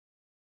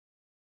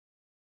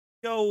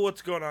Yo,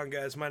 what's going on,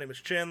 guys? My name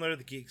is Chandler,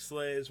 the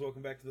TheGeekSlays.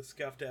 Welcome back to the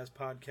Scuffed Ass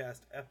Podcast,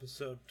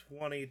 episode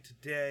 20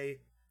 today.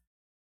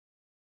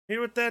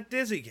 Here with that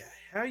Dizzy guy.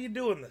 How you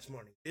doing this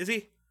morning,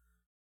 Dizzy?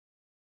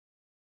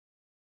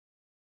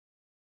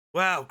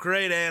 Wow,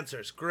 great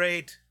answers.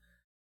 Great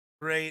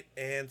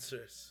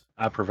answers.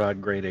 I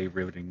provide grade A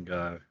riveting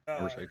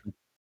conversation.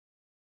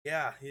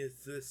 Yeah,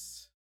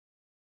 this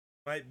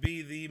might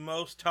be the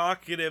most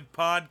talkative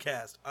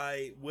podcast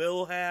I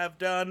will have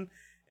done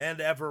and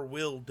ever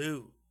will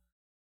do,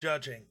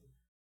 judging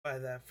by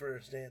that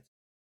first answer.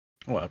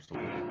 Oh,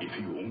 absolutely. If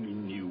you only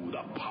knew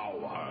the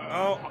power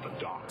of the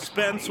dark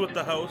Spence side. with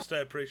the host, I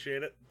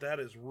appreciate it.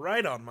 That is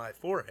right on my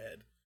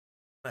forehead.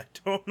 I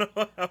don't know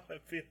how I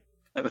feel.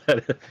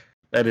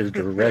 That is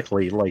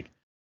directly like.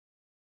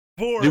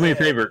 Forehead. Do me a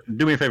favor.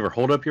 Do me a favor.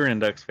 Hold up your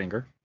index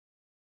finger.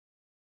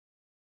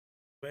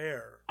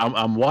 Where?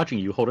 I'm watching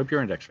you. Hold up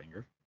your index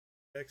finger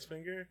Index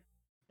finger?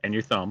 and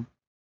your thumb.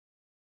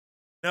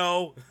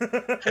 No.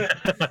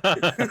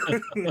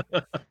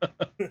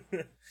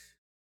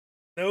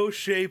 No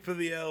shape of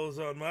the L's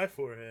on my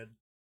forehead.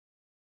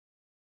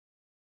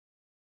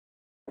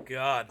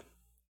 God.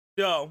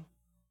 So,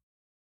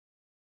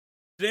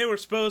 today we're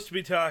supposed to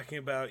be talking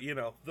about,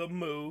 the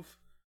move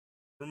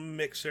from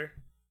Mixer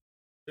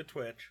to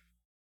Twitch.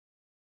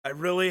 I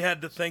really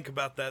had to think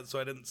about that so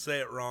I didn't say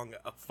it wrong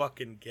a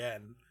fucking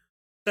again.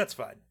 That's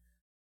fine.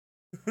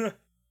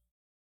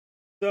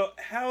 So,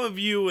 how have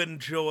you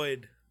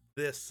enjoyed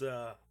this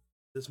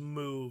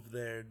move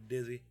there,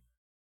 Dizzy?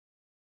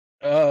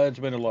 It's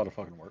been a lot of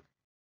fucking work.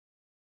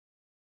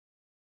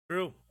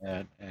 True.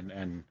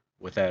 And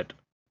with that,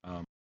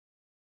 been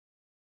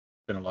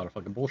a lot of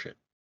fucking bullshit.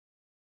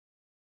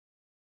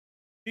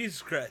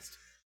 Jesus Christ.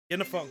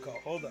 Getting a phone call.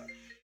 Hold on.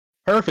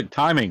 Perfect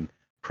timing.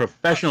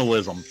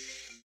 Professionalism.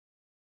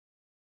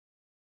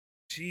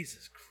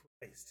 Jesus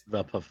Christ.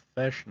 The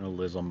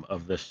professionalism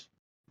of this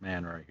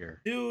man right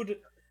here. Dude,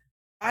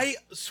 I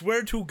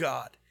swear to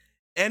God,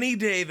 any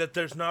day that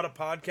there's not a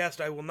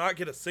podcast, I will not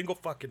get a single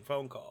fucking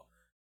phone call.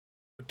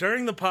 But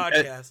during the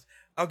podcast,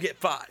 I'll get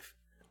 5.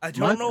 I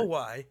don't know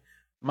why.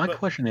 My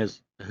question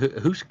is,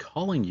 who's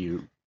calling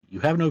you? You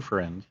have no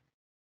friends.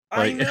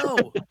 I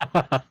know.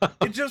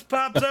 It just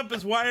pops up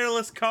as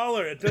wireless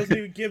caller. It doesn't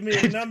even give me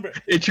a number.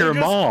 It's your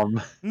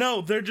mom.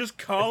 No, they're just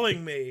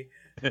calling me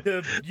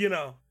to,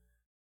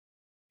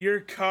 your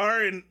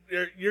car and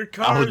your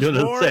car's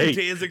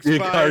warranty is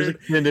expired. Your car's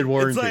extended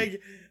warranty. It's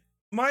like,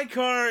 my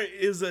car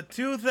is a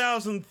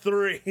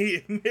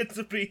 2003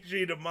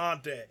 Mitsubishi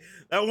Diamante.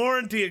 That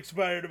warranty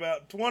expired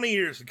about 20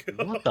 years ago.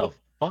 What the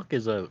fuck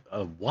is a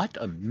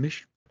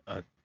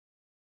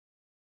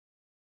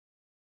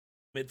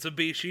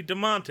Mitsubishi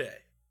Diamante.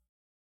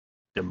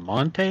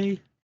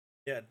 Diamante?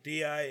 Yeah,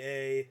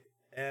 Diamante.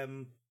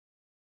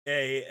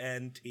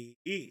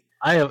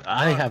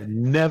 I have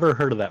never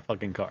heard of that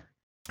fucking car.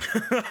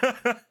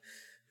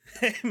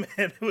 Hey man,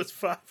 it was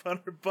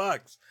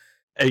 $500.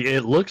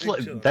 It looks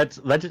like that's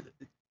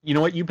you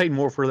know what, you paid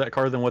more for that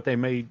car than what they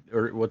made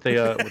or what they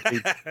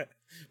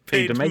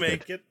paid to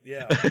make it.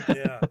 Yeah.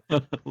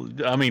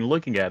 I mean,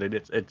 looking at it,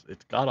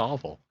 it's god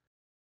awful.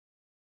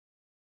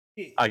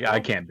 I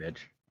can't bitch.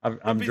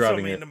 I'm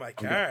driving it. Into my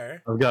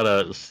car. I've got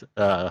a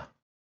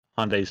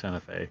Hyundai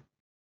Santa Fe.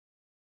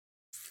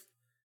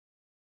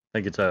 I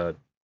think it's a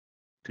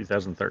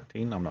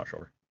 2013. I'm not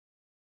sure.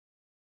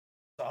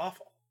 It's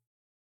awful.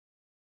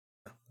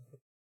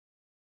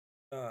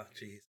 Oh,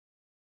 jeez.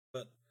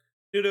 But,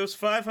 dude, it was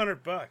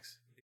 $500.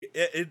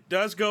 It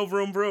does go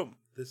vroom vroom.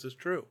 This is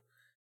true.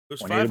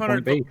 It was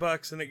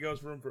 $500 and it goes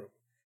vroom vroom.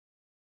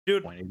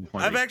 Dude,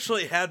 I've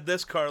actually had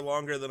this car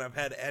longer than I've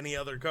had any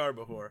other car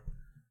before.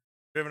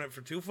 Driven it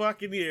for 2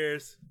 fucking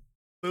years.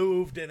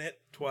 Moved in it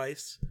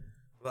twice.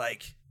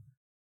 Like,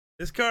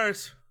 this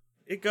car's,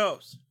 it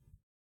goes.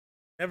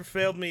 Never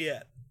failed me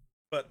yet.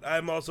 But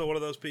I'm also one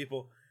of those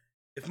people,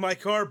 if my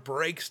car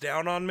breaks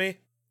down on me,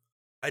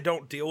 I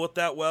don't deal with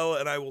that well,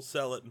 and I will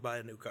sell it and buy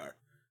a new car.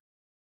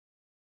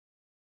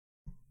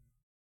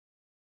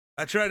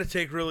 I try to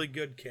take really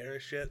good care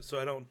of shit, so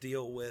I don't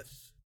deal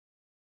with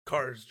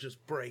cars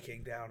just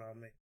breaking down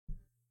on me.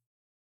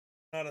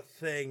 Not a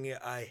thing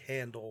I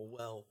handle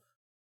well.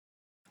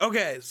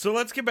 Okay, so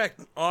let's get back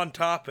on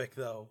topic,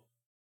 though.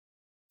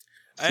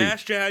 I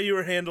asked you how you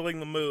were handling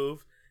the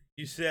move.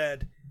 You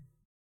said,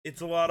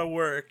 it's a lot of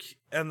work,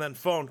 and then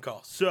phone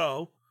call.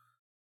 So,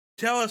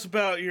 tell us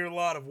about your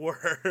lot of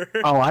work.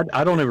 Oh,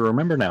 I don't even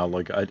remember now.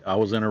 Like, I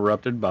was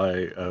interrupted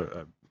by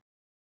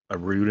a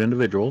rude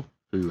individual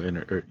who,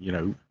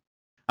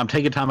 I'm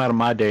taking time out of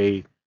my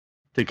day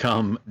to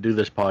come do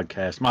this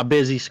podcast. My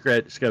busy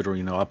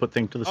schedule, I put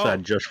things to the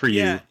side just for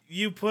you. Yeah,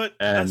 you put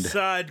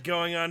aside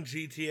going on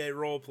GTA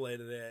roleplay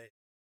today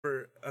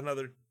for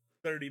another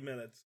 30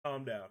 minutes.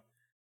 Calm down.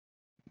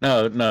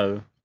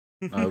 No,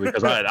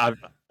 because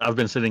I've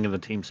been sitting in the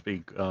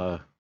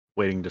TeamSpeak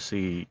waiting to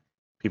see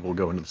people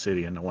go into the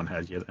city, and no one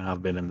has yet. And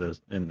I've been in the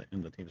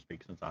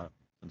TeamSpeak since I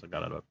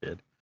got out of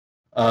bed.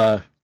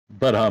 But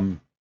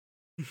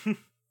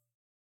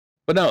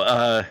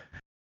no,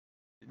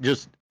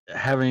 just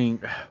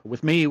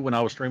with me when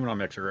I was streaming on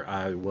Mixer,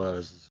 I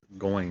was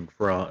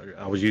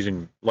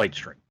using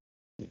Lightstream.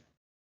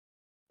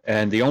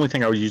 And the only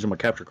thing I was using my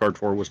capture card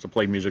for was to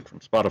play music from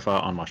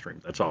Spotify on my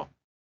stream. That's all.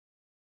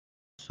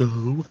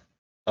 So,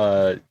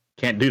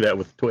 can't do that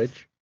with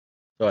Twitch.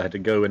 So I had to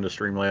go into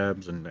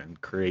Streamlabs and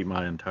create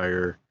my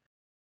entire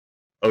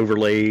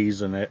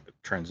overlays and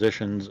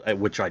transitions,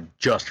 which I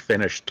just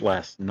finished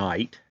last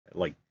night at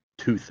like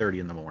 2:30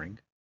 in the morning.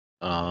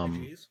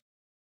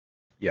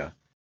 Yeah.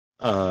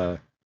 I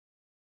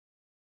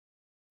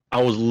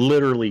was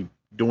literally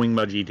doing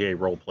my GTA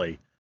roleplay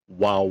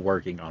while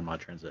working on my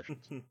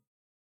transitions. Of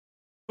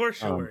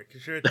course you were,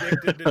 because you're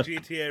addicted to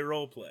GTA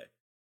roleplay,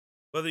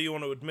 whether you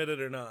want to admit it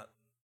or not.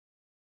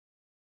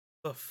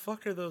 The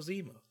fuck are those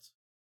emotes?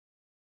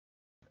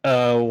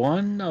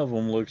 One of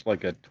them looks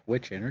like a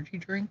Twitch energy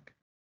drink.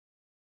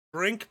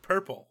 Drink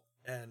purple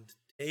and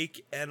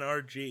take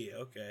NRG.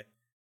 Okay.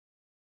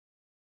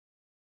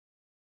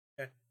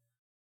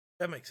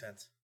 That makes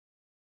sense.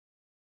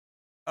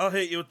 I'll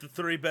hit you with the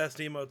 3 best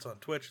emotes on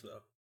Twitch,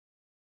 though.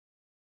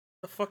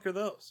 The fuck are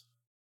those?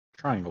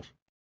 Triangles.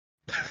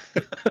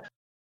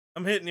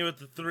 I'm hitting you with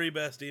the 3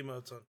 best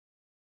emotes on.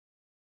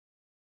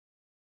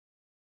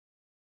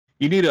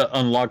 You need to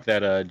unlock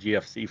that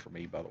GFC for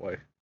me, by the way.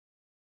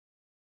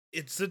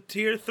 It's a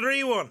tier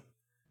 3 one.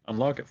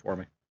 Unlock it for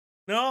me.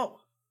 No.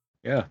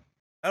 Yeah.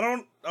 I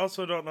don't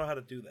know how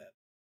to do that.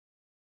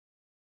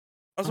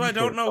 Also, I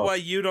don't know why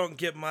you don't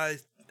get my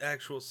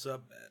actual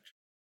sub badge.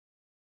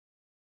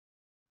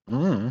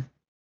 No,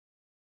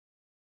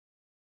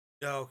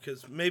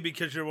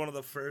 because you're one of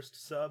the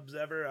first subs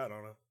ever. I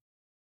don't know.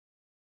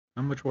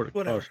 How much would it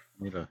cost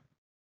me to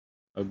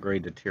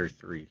upgrade to tier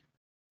 3?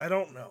 I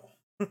don't know.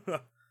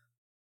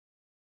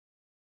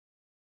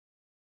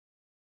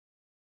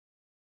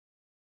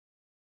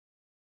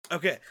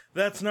 Okay,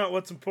 that's not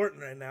what's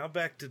important right now.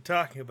 Back to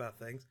talking about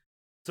things.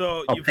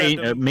 So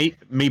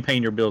me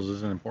paying your bills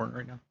isn't important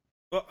right now.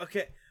 Well,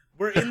 okay,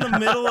 we're in the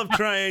middle of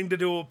trying to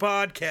do a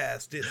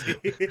podcast,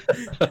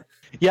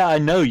 Yeah, I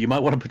know. You might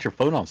want to put your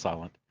phone on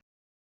silent.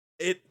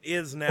 It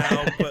is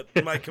now, but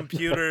my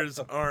computers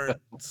aren't,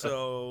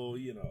 so,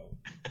 you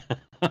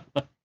know.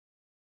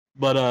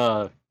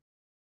 But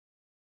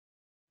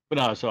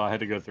no, so I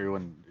had to go through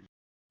and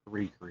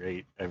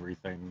recreate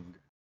everything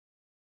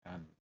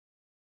and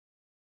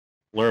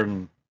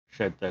learn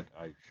shit that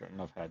I shouldn't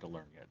have had to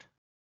learn yet.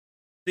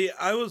 See,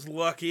 I was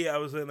lucky I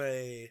was in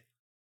a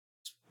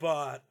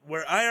spot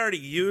where I already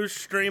used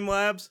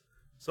Streamlabs,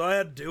 so all I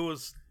had to do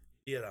was,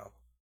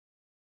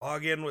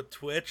 log in with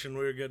Twitch and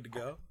we were good to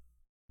go.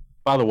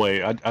 By the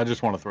way, I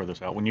just want to throw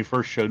this out. When you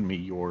first showed me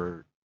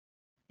your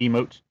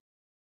emotes,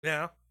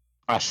 yeah,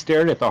 I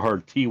stared at the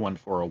hard T one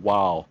for a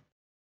while,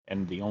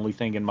 and the only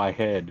thing in my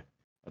head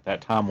at that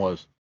time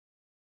was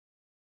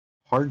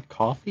hard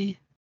coffee.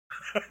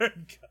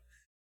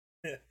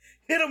 Hit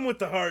him with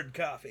the hard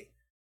coffee.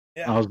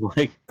 Yeah. I was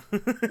like,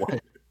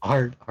 what?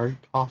 hard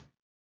coffee?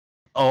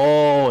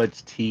 Oh,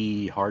 it's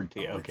tea, hard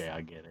tea. Okay,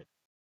 I get it.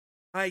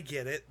 I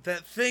get it.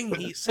 That thing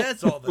he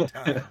says all the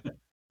time.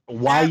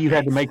 Why you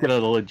had to make it a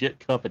legit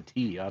cup of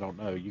tea? I don't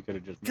know. You could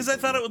have just because I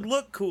thought it would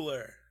look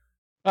cooler.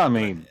 I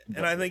mean,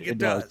 and I think it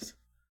does.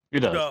 It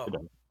does. So, it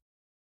does.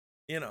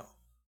 You know.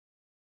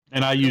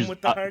 And I used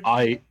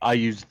I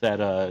used that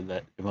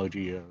that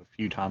emoji a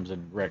few times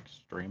in Rex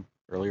stream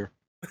earlier.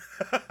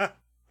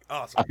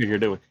 Awesome. I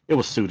figured it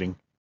was suiting.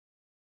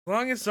 As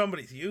long as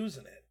somebody's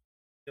using it,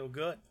 feel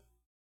good.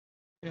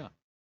 Yeah.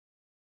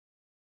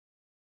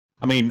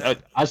 I mean,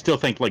 I still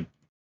think like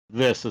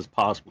this is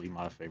possibly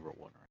my favorite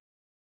one.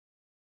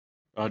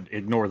 Right?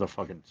 Ignore the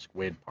fucking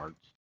squid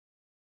parts.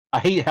 I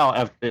hate how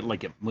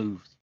it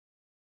moves.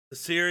 The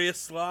serious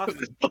sloth.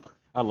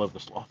 I love the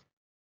sloth.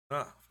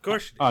 Of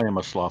course you do. I am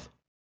a sloth.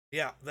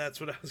 Yeah, that's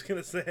what I was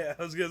gonna say.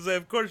 I was gonna say,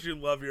 of course you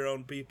love your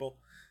own people.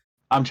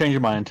 I'm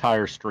changing my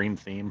entire stream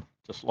theme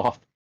to sloth.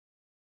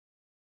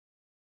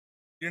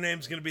 Your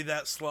name's gonna be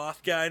That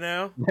Sloth Guy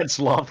now? That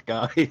sloth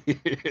guy.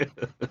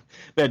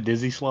 That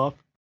dizzy sloth.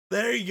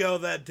 There you go,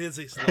 That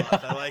Dizzy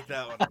Sloth. I like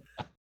that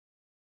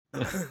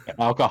one.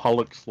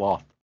 Alcoholic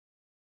sloth.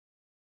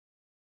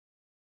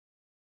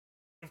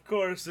 Of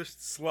course, this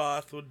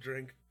sloth would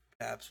drink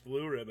Pabst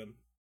Blue Ribbon.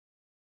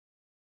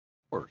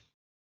 Of course.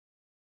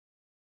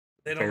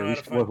 They don't know how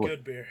to find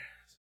good beer.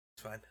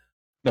 It's fine.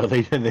 No,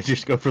 they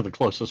just go for the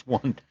closest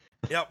one.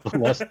 Yep.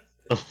 the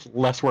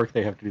less work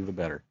they have to do, the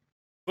better.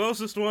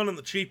 Closest one and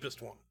the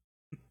cheapest one.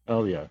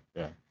 Oh yeah.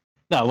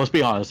 No, let's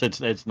be honest.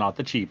 It's not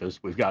the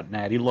cheapest. We've got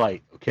Natty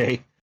Light.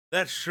 Okay.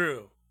 That's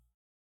true.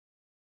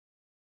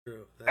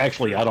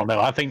 Actually, I don't know.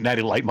 I think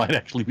Natty Light might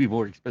actually be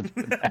more expensive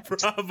than that.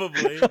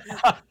 Probably.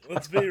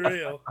 Let's be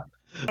real.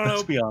 I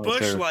don't know.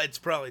 Bush Light's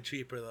probably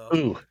cheaper though.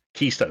 Ooh,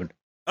 Keystone.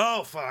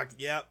 Oh fuck,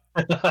 yep.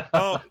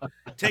 Oh,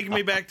 taking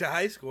me back to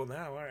high school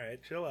now. All right,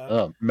 chill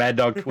out. Mad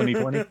Dog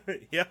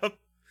 2020. Yep.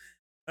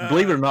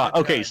 Believe it or not.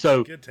 Okay,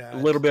 so a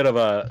little bit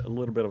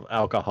of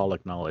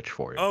alcoholic knowledge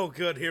for you. Oh,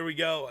 good. Here we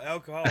go.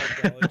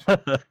 Alcoholic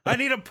knowledge. I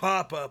need a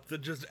pop-up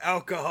that just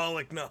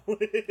alcoholic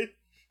knowledge.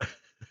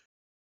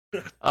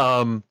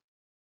 The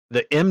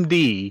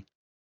MD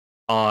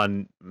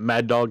on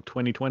Mad Dog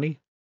 2020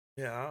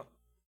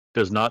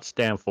 does not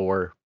stand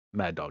for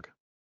Mad Dog.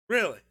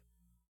 Really?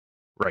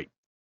 Right.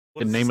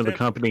 The name of the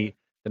company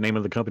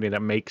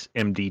that makes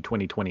MD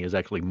 2020 is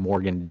actually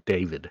Morgan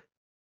David.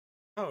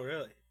 Oh,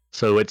 really?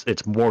 So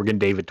it's Morgan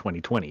David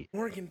 2020.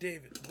 Morgan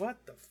David. What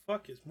the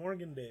fuck is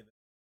Morgan David?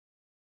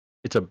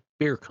 It's a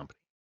beer company.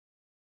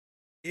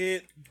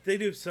 They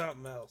do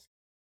something else,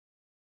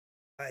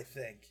 I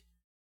think.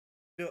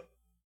 No.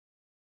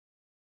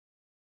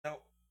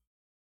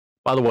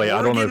 By the way, Morgan,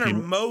 I don't know if you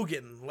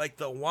Mogan, like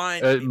the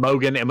wine.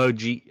 Mogan,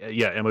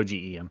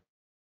 Mogem.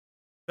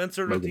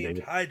 Spencer redeemed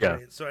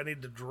hydrate, so I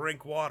need to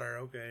drink water.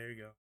 Okay, here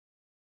you go.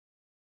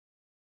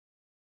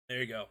 There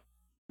you go.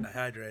 I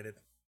hydrated.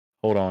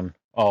 Hold on.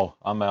 Oh,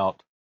 I'm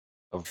out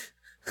of.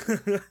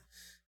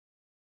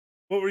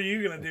 What were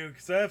you gonna do?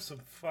 Because I have some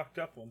fucked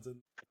up ones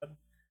in.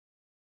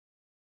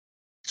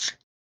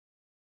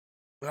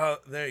 Oh,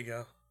 there you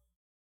go.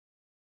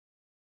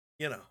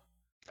 You know.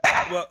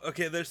 Well,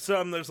 okay, there's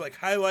like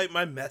highlight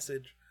my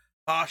message,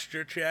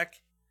 posture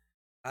check,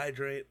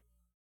 hydrate,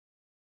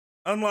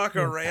 unlock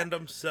a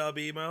random sub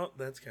emote.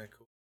 That's kind of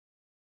cool.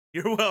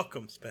 You're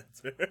welcome,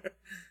 Spencer.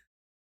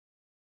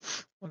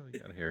 What do we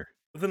got here?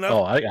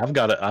 I've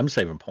got it. I'm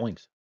saving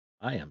points.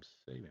 I am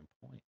saving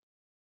points.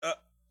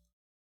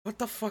 What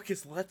the fuck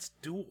is Let's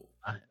Duel?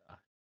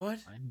 What?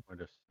 I'm going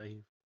to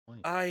save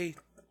points. Why?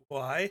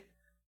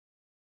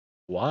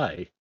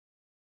 Why?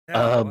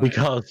 Yeah, why?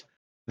 Because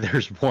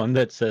there's one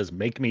that says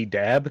 "Make me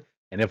dab,"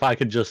 and if I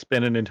could just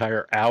spend an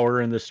entire hour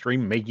in the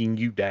stream making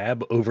you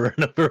dab over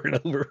and over and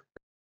over.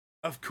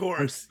 Of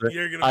course,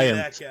 you're gonna be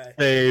that guy.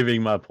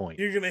 Saving my point.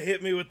 You're gonna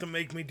hit me with the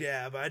 "Make me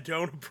dab." I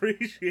don't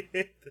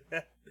appreciate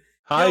that.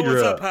 Hydra. Yo,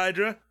 what's up,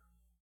 Hydra?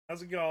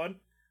 How's it going?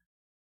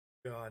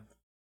 God,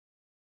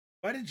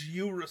 why did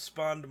you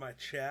respond to my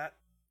chat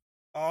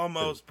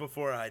almost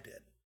before I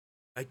did?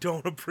 I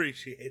don't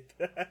appreciate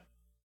that.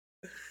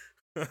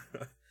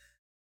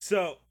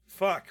 So,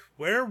 fuck,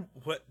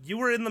 what, you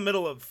were in the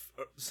middle of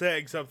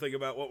saying something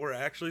about what we're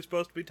actually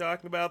supposed to be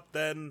talking about,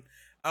 then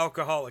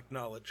alcoholic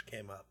knowledge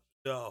came up,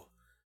 so.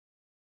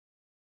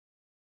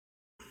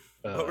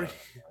 What were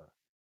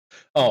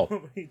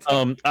you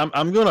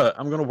I'm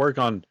gonna work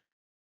on,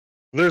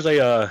 it's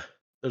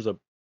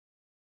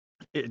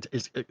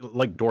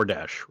like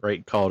DoorDash,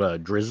 right,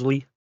 called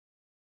Drizzly,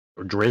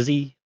 or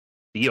Drizzy,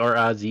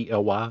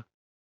 Drizly.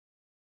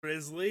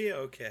 Grizzly,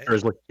 okay.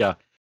 Drizzly, yeah.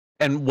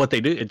 And what they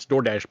do, it's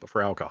DoorDash but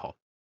for alcohol.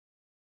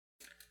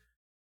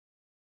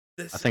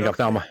 I think I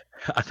found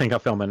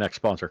my next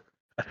sponsor.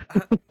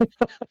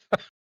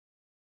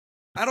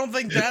 I don't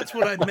think that's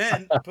what I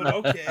meant, but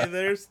okay,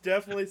 there's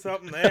definitely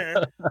something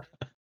there.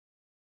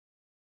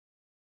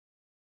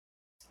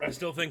 I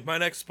still think my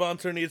next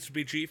sponsor needs to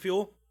be G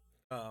Fuel.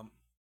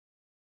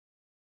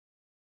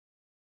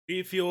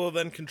 G Fuel,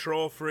 then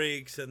Control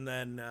Freaks, and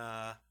then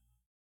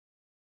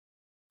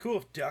cool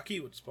if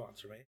Ducky would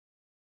sponsor me.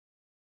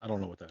 I don't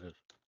know what that is.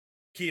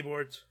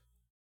 Keyboards.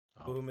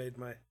 Oh. Who made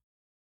my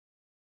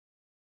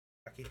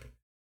Ducky?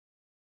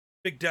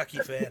 Big Ducky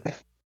fan.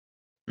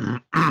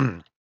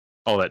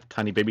 Oh, that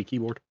tiny baby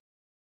keyboard?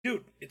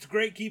 Dude, it's a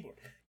great keyboard.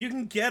 You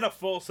can get a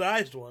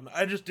full-sized one.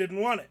 I just didn't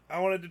want it. I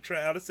wanted to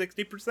try out a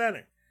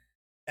 60%er.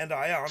 And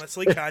I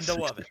honestly kind of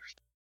love it.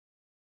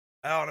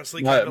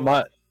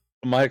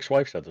 My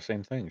ex-wife said the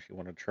same thing. She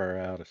wanted to try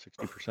out a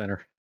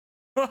 60%er.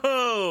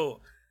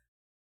 Oh!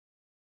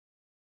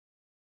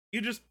 You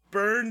just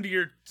burned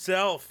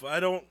yourself. I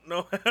don't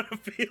know how to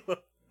feel.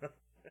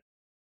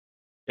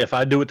 If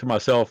I do it to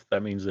myself,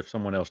 that means if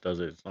someone else does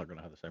it, it's not going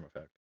to have the same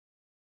effect.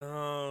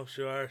 Oh,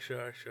 sure.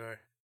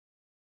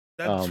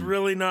 That's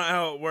really not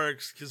how it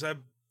works, because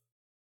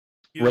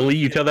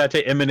you tell that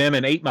to Eminem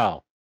and 8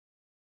 Mile.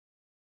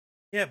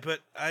 Yeah,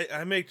 but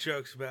I make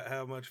jokes about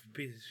how much of a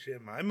piece of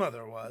shit my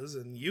mother was,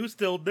 and you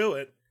still do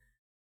it.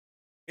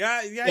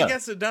 Yeah. I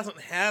guess it doesn't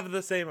have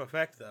the same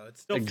effect, though.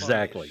 It's still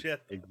funny as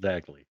shit.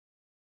 Exactly.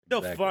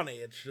 Still funny.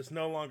 It's just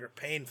no longer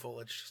painful.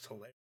 It's just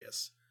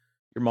hilarious.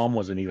 Your mom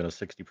wasn't even a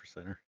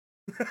 60%er.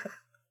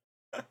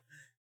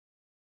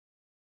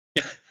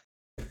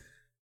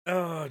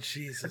 Oh,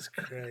 Jesus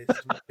Christ,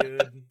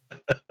 dude.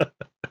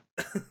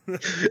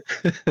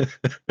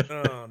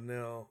 Oh,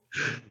 no.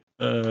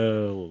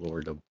 Oh,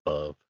 Lord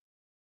above.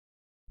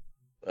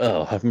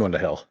 Oh, I'm going to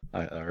hell.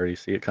 I already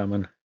see it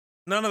coming.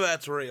 None of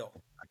that's real.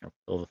 I can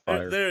feel the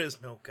fire. There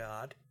is no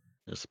God.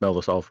 Just smell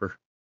the sulfur.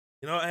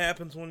 You know what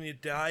happens when you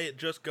die?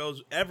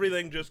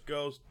 Everything just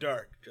goes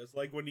dark, just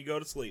like when you go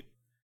to sleep.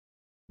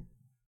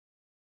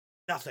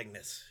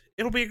 Nothingness.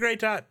 It'll be a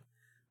great time.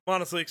 I'm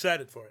honestly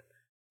excited for it.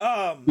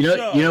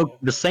 You know,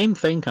 the same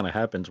thing kind of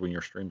happens when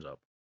your stream's up.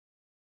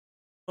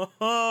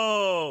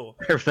 Oh,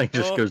 everything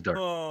just goes dark.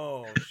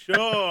 Oh,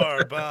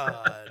 sure,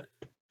 bud.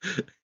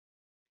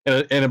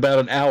 In about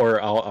an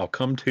hour, I'll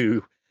come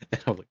to,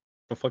 and I'm like,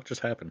 "The fuck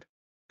just happened?"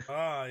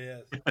 Ah,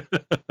 yes,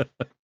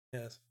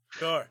 yes,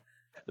 sure.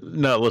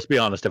 No, let's be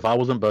honest. If I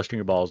wasn't busting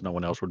your balls, no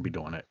one else would be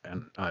doing it,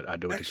 and I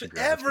do it. Actually,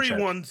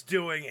 everyone's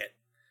doing it.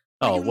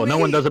 Oh, well, no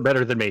one does it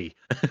better than me.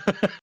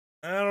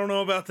 I don't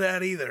know about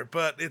that either,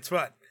 but it's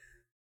fine.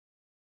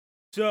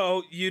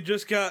 So, you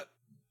just got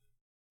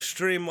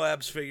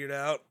Streamlabs figured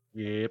out.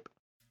 Yep.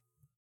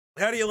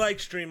 How do you like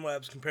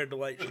Streamlabs compared to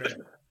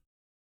Lightstream?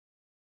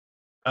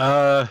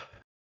 I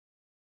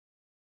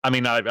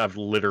mean, I've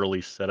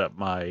literally set up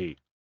my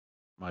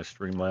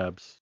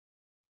Streamlabs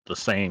the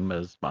same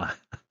as my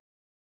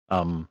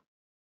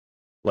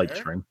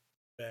Lightstream.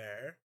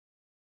 Fair.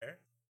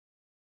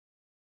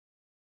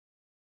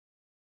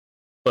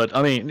 But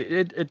I mean,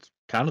 it's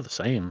kind of the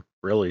same,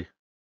 really.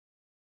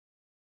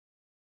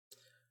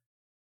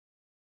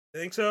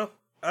 Think so?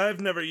 I've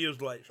never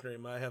used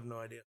Lightstream. I have no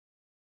idea.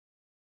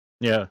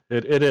 Yeah,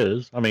 it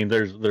is. I mean,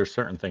 there's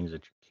certain things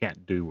that you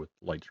can't do with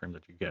Lightstream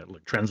that you get,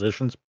 like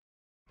transitions.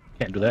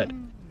 Can't do that.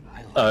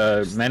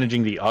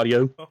 Managing the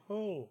audio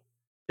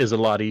is a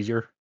lot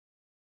easier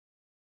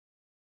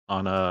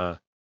on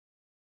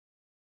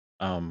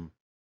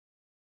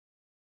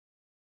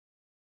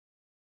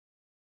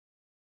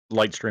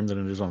Lightstream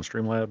than it is on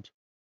Streamlabs.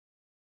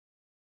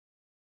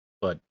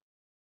 But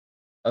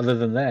other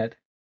than that,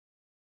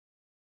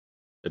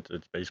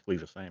 it's basically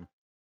the same.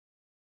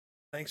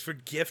 Thanks for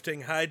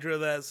gifting Hydra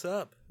that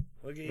sub.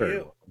 Look at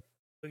you.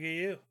 Look at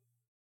you.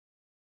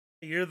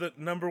 You're the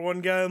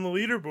 #1 guy on the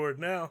leaderboard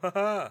now.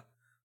 Haha.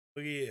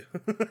 Look at you.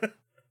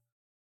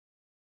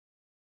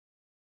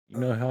 You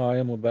know how I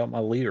am about my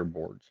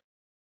leaderboards.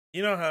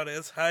 You know how it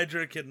is.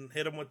 Hydra can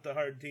hit him with the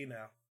hard T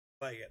now.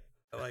 I like it.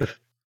 I like it.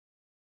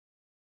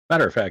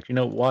 Matter of fact, you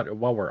know what?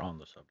 While we're on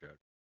the subject.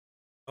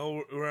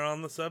 Oh, we're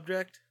on the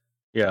subject?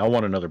 Yeah, I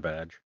want another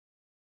badge.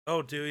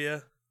 Oh, do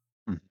you?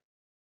 Hmm.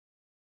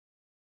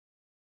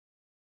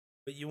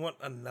 But you want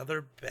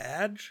another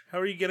badge? How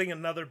are you getting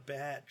another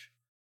badge?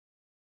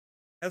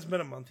 Hasn't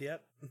been a month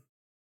yet. It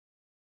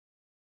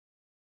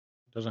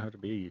doesn't have to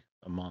be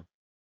a month.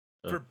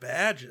 For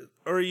badges?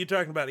 Or are you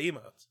talking about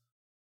emotes?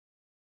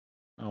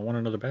 I want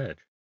another badge.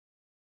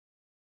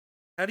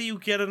 How do you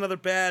get another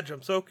badge?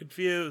 I'm so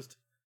confused.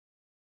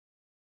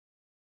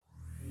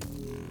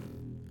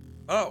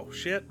 Oh,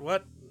 shit,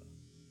 what?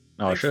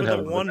 No, Thanks I should for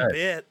have the one badge.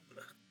 bit.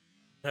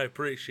 I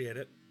appreciate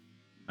it.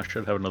 I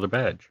should have another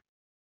badge.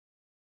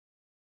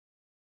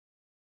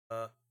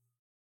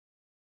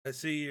 I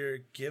see your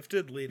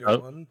gifted leader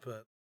one,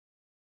 but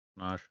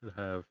no, I should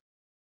have.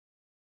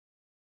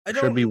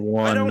 should be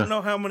one. I don't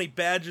know how many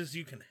badges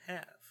you can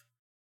have.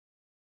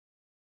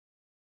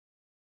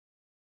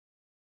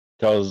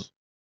 Because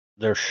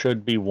there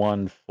should be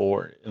one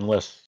for,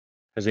 unless,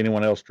 has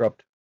anyone else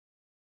dropped?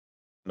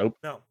 Nope.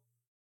 No.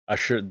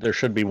 There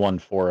should be one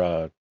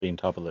for being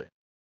top of the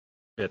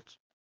hits.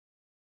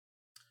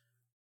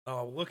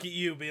 Oh, look at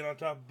you being on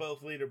top of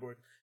both leaderboards.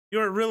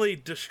 You're really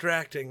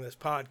distracting this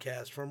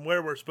podcast from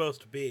where we're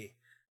supposed to be.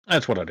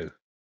 That's what I do.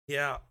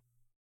 Yeah.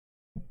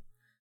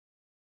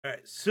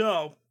 Alright,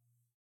 so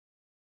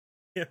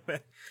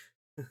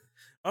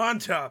on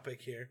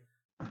topic here.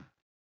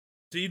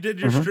 So you did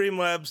your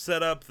Streamlabs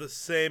setup the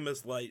same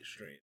as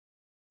Lightstream.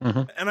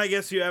 And I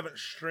guess you haven't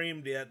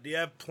streamed yet. Do you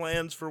have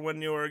plans for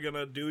when you are going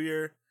to do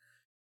your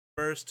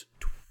first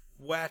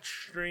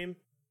Twitch stream?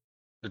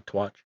 The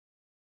Twitch?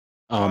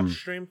 Twitch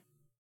stream?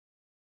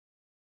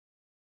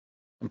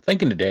 I'm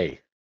thinking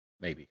today,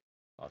 maybe,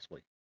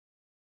 possibly.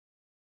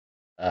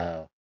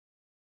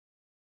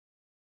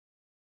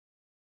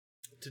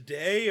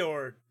 Today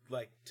or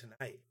like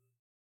tonight?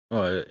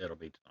 Oh, it'll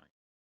be tonight.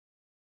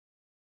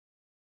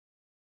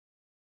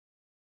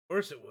 Of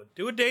course it would.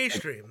 Do a day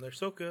stream. They're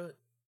so good.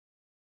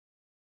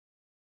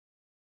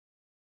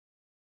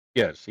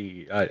 Yeah,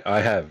 see, I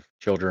have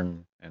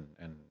children and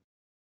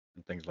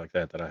things like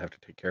that I have to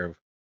take care of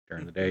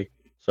during the day.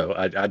 So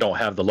I don't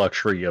have the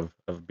luxury of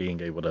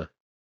being able to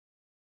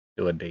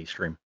do a day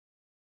stream.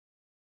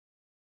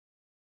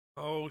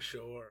 Oh,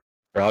 sure.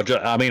 Or I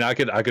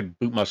could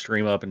boot my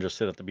stream up and just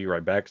sit at the Be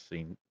Right Back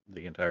scene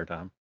the entire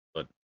time.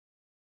 But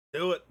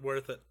do it.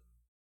 Worth it.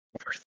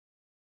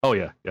 Oh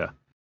yeah.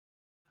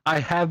 I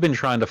have been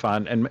trying to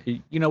find, and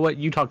you know what?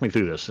 You talk me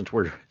through this since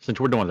we're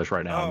doing this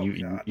right now. Oh,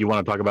 and you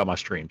want to talk about my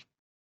streams.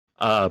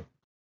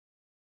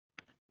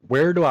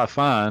 Where do I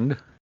find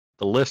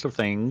the list of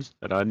things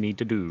that I need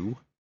to do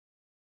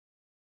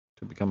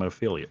to become an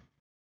affiliate?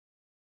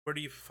 Where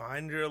do you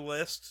find your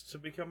list to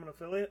become an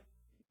affiliate?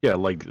 Yeah,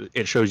 like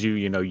it shows you,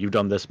 you've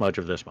done this much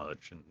of this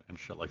much and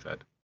shit like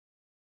that.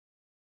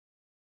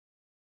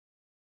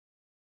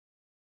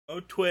 Oh,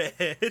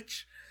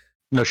 Twitch.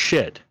 No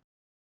shit.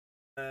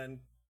 And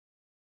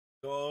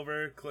go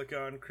over, click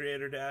on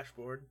Creator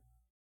Dashboard.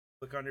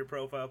 Click on your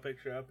profile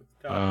picture up at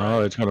the top.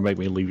 Oh, it's going to make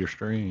me leave your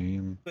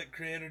stream. Click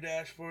Creator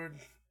Dashboard.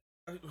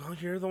 Well,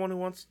 you're the one who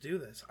wants to do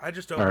this. I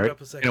just opened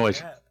up a second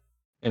tab.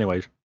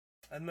 Anyways.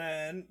 And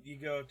then you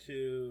go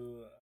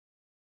to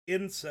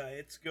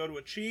Insights, go to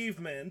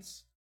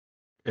Achievements.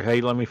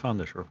 Hey, let me find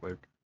this real quick.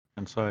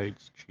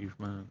 Insights,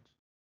 Achievements.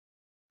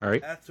 All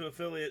right. Path to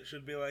Affiliate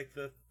should be like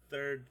the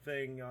third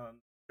thing on,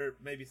 or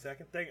maybe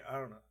second thing. I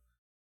don't know.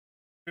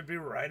 Should be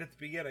right at the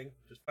beginning.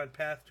 Just find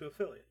Path to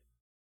Affiliate.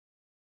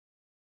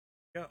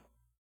 Go.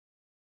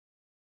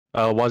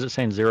 Why is it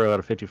saying 0 out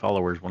of 50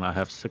 followers when I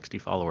have 60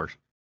 followers?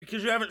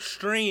 Because you haven't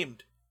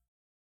streamed.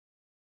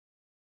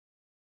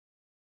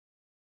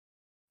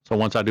 So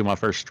once I do my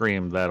first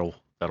stream, that'll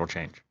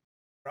change.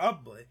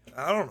 Probably.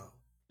 I don't know.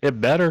 It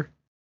better.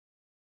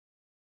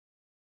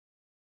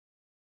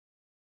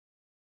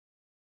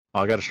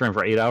 I got to stream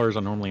for 8 hours.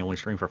 I normally only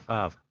stream for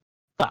 5.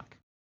 Fuck.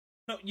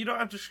 No, you don't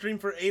have to stream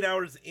for 8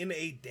 hours in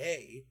a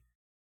day.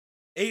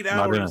 8 Not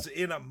hours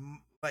in a,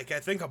 like,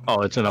 I think a month.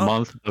 Oh, it's in a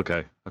month?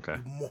 Okay.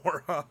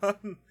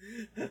 Moron.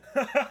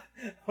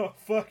 Oh,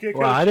 fuck.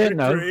 I didn't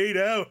know. For 8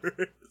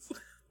 hours.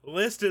 The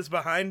list is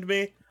behind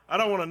me. I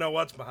don't want to know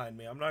what's behind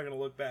me. I'm not going to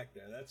look back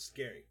there. That's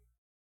scary.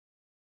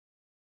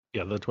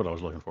 Yeah, that's what I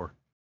was looking for.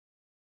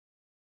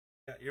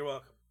 Yeah, you're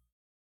welcome.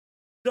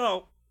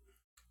 So.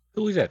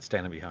 Who is that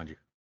standing behind you?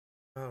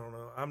 I don't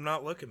know. I'm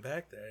not looking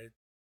back there.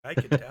 I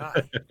could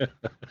die.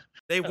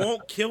 They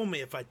won't kill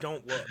me if I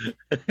don't look.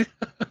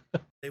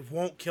 They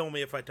won't kill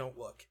me if I don't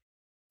look.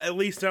 At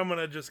least I'm going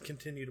to just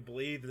continue to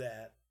believe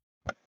that.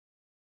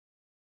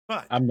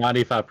 But I'm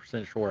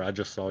 95% sure I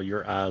just saw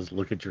your eyes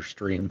look at your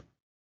stream.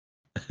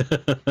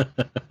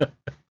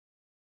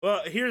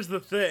 well, here's the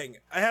thing.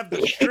 I have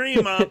the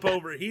stream up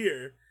over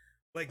here,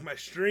 like my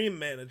stream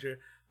manager,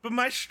 but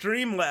my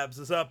Streamlabs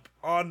is up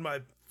on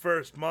my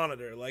first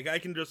monitor. Like, I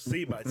can just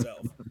see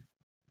myself.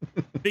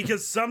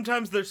 Because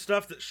sometimes there's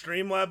stuff that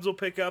Streamlabs will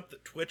pick up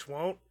that Twitch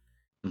won't,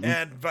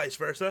 and vice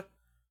versa.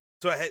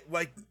 So I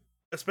like,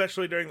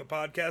 especially during the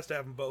podcast, I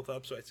have them both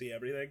up so I see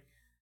everything.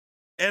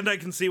 And I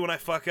can see when I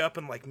fuck up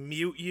and like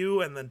mute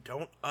you and then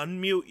don't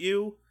unmute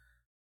you.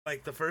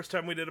 Like the first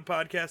time we did a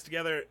podcast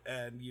together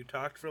and you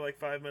talked for like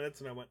 5 minutes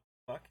and I went,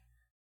 fuck.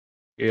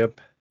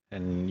 Yep.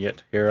 And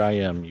yet here I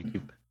am.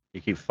 You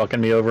keep fucking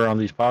me over on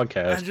these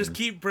podcasts. I just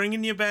keep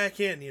bringing you back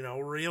in, you know,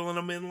 reeling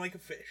them in like a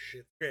fish.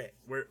 It's great.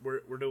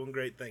 We're doing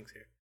great things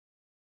here.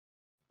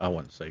 I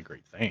wouldn't say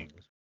great things.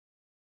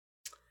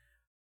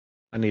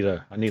 I need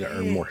to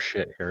earn more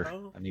shit here.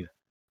 Oh. I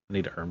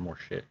need to earn more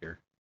shit here.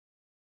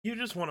 You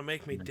just want to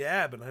make me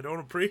dab, and I don't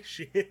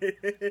appreciate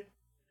it.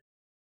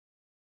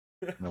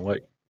 You know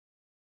what?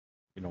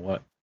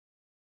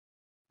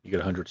 You get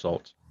 100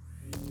 salts.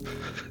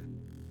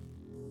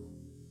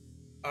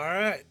 All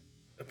right.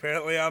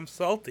 Apparently, I'm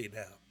salty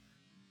now.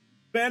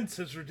 Spence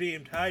has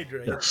redeemed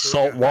hydrate. Yeah,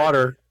 salt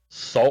water.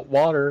 Salt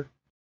water.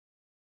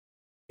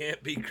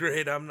 Can't be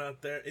great. I'm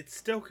not there. It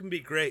still can be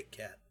great,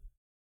 Cat.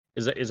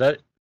 Is that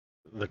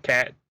the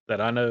cat that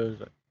I know?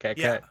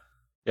 Cat?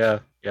 Yeah.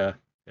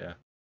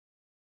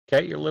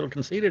 Cat, you're a little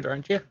conceited,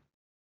 aren't you?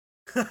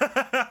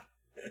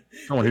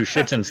 Someone who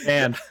shits in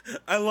sand.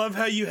 I love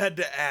how you had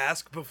to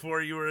ask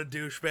before you were a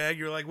douchebag.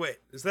 You're like, wait,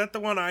 is that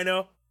the one I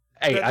know?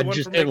 Hey, I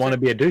just didn't want to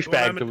be a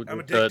douchebag. I'm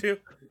a dick too?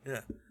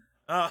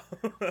 Yeah.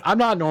 I'm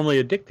not normally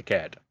a dick to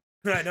Cat.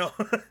 I know.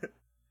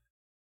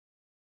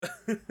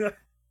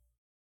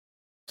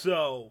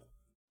 So.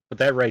 But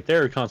that right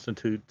there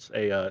constitutes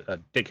a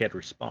dickhead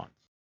response.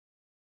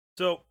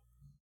 So.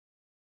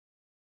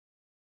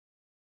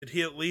 Did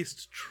he at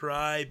least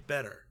try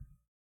better?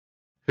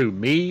 Who,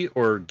 me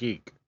or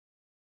Geek?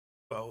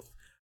 Both.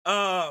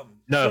 No.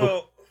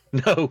 So,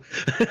 no.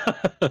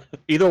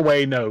 Either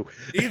way, no.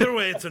 Either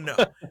way, it's a no.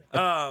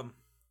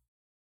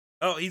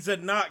 Oh, he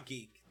said not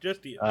Geek.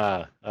 Just you.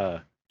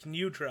 Can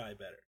you try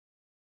better?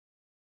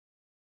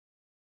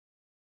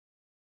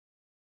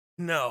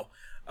 No.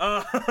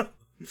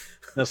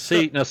 Now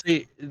see,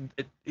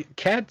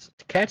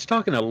 Cat's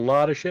talking a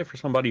lot of shit for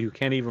somebody who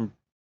can't even,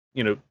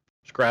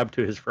 subscribe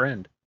to his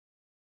friend.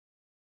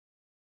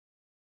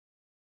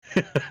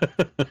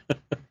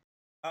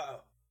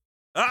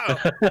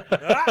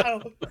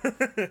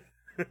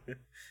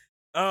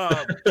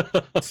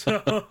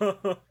 So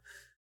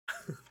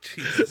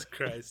Jesus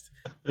Christ.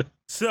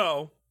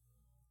 So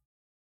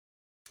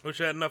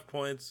wish I had enough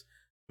points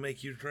to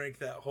make you drink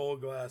that whole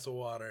glass of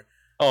water.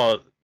 Oh,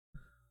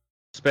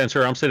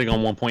 Spencer, I'm sitting on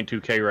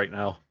 1.2K right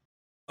now.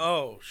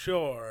 Oh,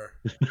 sure.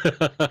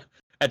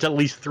 That's at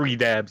least 3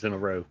 dabs in a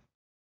row.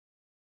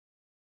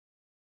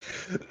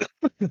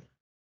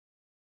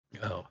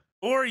 Oh.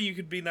 Or you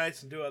could be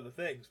nice and do other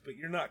things, but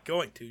you're not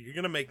going to. You're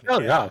gonna make me.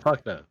 Oh yeah,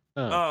 fuck that.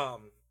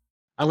 I'm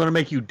gonna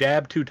make you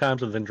dab 2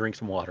 times and then drink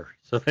some water,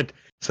 so that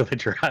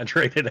you're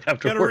hydrated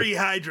afterwards. Gotta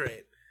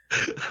rehydrate.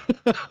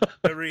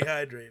 Gotta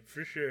rehydrate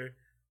for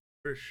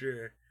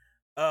sure.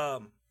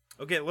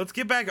 Okay, let's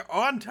get back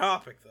on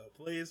topic though,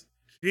 please.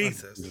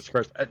 Jesus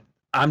Christ.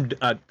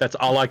 That's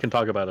all I can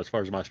talk about as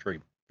far as my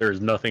stream.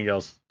 There's nothing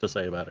else to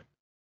say about it.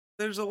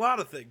 There's a lot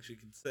of things you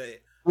can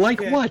say.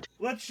 Like what?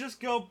 Let's just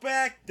go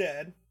back,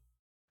 Dad.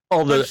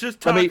 Let's just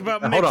talk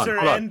about Mixer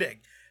ending.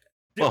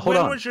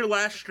 When was your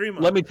last stream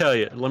on? Let me tell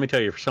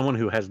you, for someone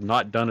who has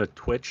not done a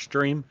Twitch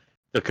stream,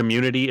 the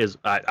community is...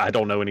 I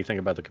don't know anything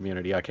about the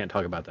community. I can't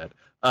talk about that.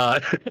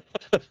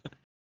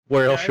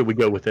 Where else should we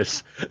go with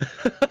this?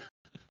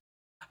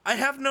 I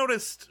have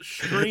noticed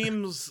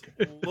streams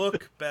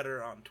look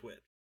better on Twitch.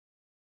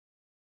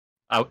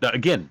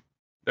 Again.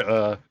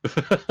 No,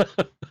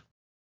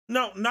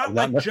 not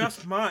like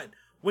just mine.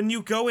 When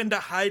you go into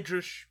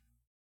Hydra's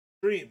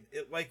stream.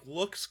 It like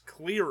looks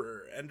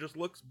clearer and just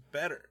looks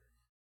better.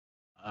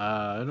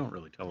 I don't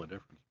really tell the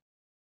difference.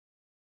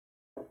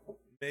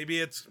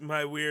 Maybe it's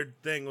my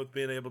weird thing with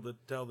being able to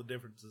tell the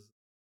differences.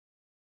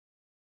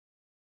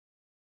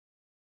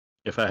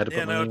 If I had to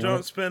put money on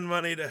don't it, spend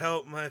money to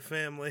help my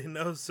family.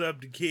 No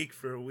sub to Geek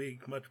for a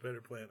week. Much better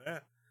plan.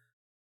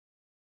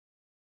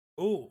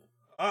 Ooh.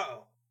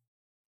 Uh-oh.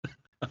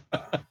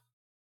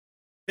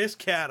 Piss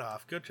cat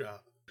off. Good job.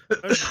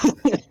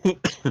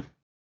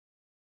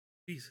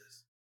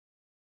 Jesus.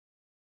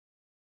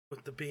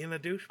 With the being a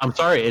douche. I'm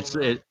sorry. It's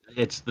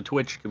the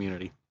Twitch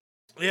community.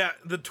 Yeah,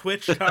 the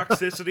Twitch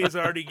toxicity is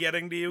already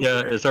getting to you. Yeah,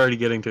 it's already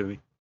getting to me.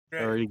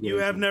 Right. You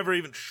have never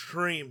even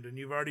streamed, and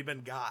you've already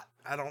been got.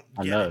 I know.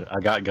 It. I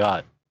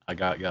got.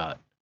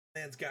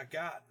 Man's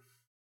got.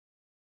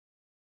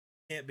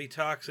 Can't be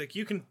toxic.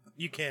 You can,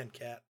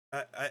 Cat.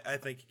 I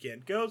think you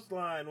can.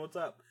 Ghostline, what's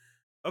up?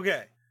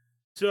 Okay,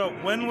 so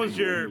when was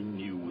your...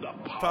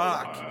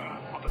 Fuck.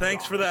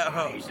 Thanks for that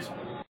host.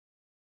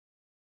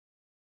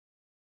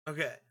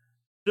 Okay,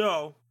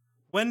 so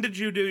when did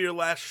you do your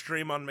last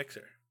stream on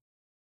Mixer?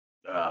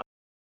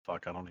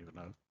 Fuck, I don't even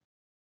know.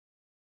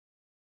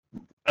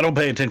 I don't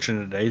pay attention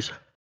to days.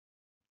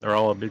 They're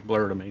all a big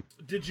blur to me.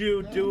 Did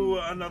you do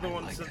another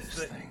one since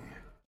the...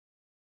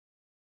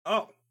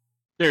 Oh.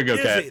 There you go,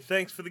 Dizzy, Cat.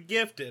 thanks for the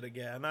gifted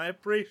again. I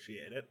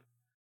appreciate it.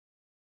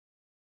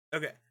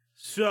 Okay,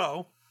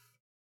 so...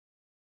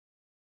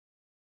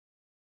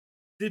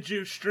 Did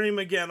you stream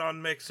again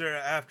on Mixer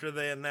after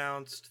they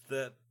announced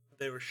that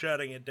they were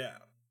shutting it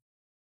down?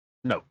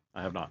 No,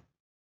 I have not.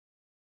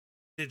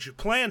 Did you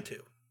plan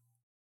to?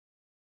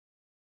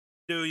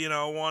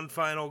 Do, one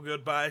final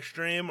goodbye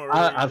stream? Or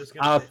I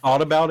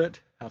thought about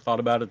it.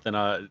 Then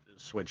I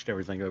switched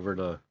everything over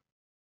to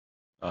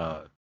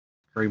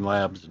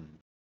Streamlabs and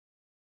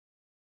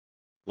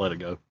let it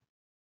go.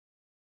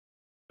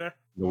 Fair.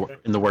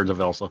 In the words of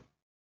Elsa.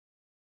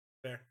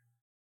 Fair.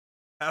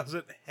 How's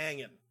it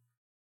hanging?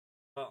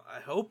 Well, I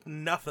hope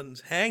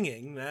nothing's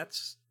hanging.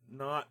 That's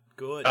not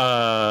good.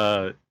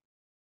 At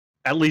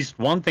least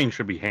one thing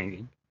should be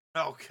hanging.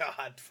 Oh,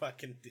 God.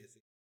 Fucking Dizzy.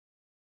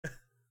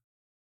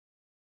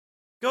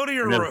 Go to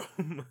your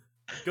room.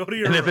 Go to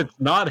your room. And if it's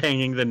not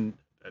hanging, then,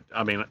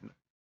 I mean,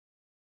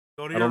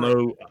 Go to I don't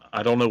know.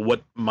 I don't know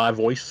what my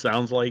voice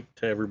sounds like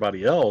to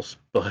everybody else,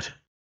 but...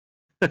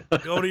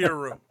 Go to your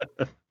room.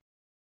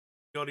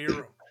 Go to your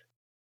room.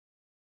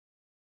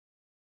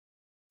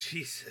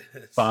 Jesus.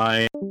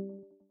 Fine.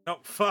 No,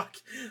 fuck.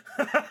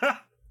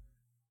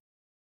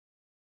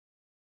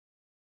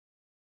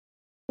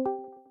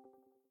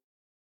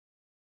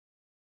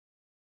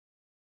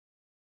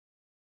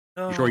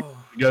 You sure you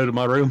go to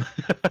my room?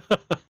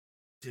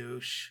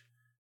 Douche.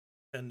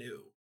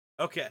 Canoe.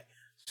 Okay,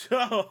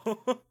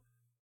 so...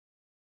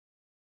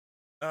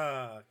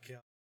 God.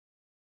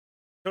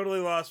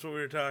 Totally lost what we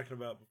were talking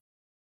about.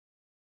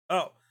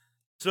 Oh,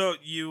 so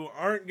you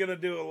aren't going to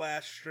do a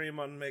last stream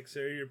on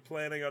Mixer. You're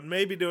planning on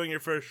maybe doing your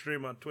first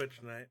stream on Twitch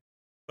tonight.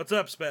 What's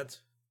up,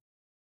 Spence?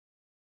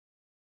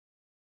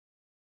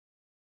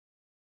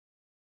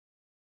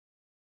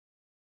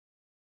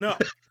 No.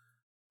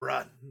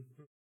 Run.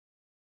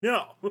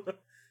 No.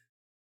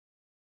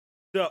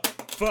 So,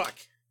 fuck.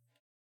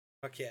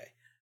 Okay.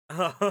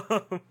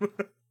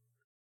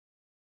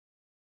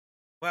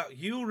 Wow,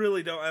 you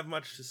really don't have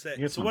much to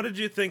say. So what did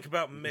you think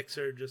about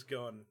Mixer just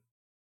going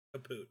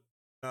kaput,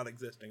 not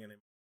existing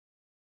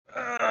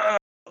anymore?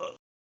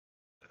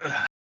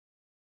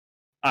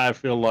 I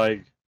feel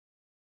like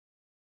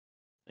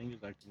things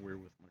acting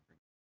weird with my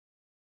drink.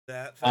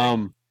 That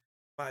thing?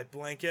 My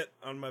blanket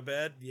on my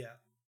bed? Yeah.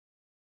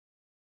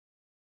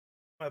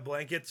 My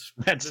blanket's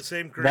the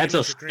same green. That's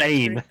as a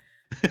stain.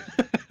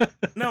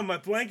 No, my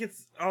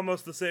blanket's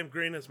almost the same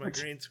green as my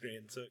green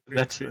screen, so it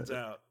green screens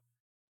out.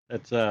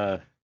 That's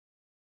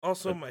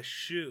Also my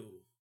shoe.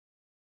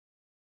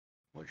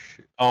 What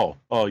shoe?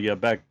 Oh yeah,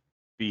 back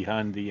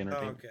behind the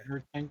entertainment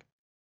thing.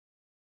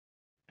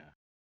 Yeah.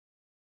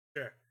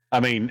 Sure. I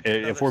mean,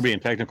 if we're being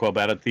technical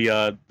about it,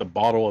 the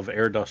bottle of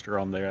air duster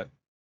on there.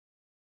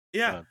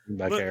 Yeah.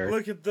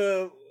 Look at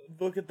the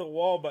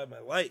wall by my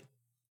light.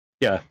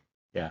 Yeah.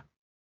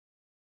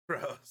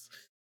 Gross.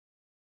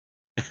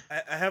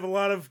 I have a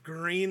lot of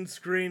green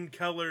screen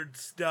colored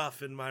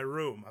stuff in my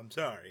room. I'm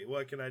sorry.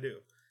 What can I do?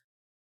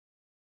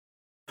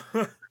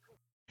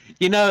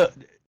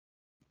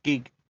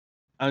 Geek,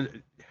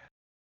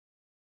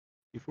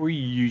 before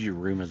you use your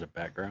room as a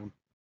background,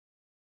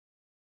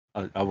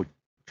 I would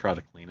try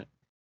to clean it.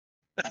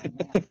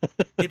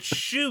 It's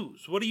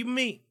shoes. What do you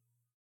mean?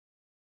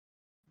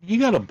 You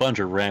got a bunch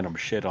of random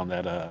shit on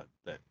that.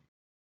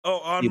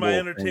 On my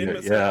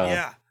entertainment stuff?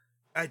 Yeah,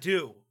 I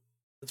do.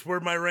 That's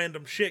where my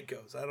random shit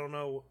goes. I don't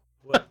know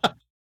what.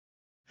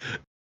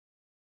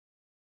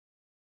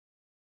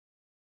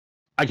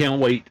 I can't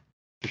wait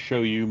to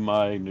show you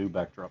my new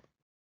backdrop.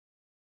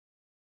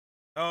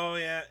 Oh,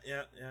 yeah.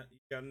 You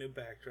got a new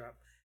backdrop.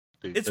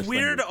 Dude, it's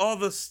weird, all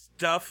the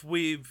stuff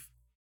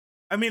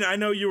I mean, I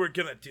know you were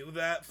going to do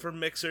that for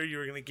Mixer. You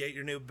were going to get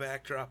your new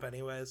backdrop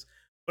anyways.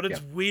 But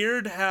it's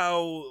weird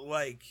how,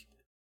 like,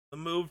 the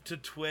move to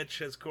Twitch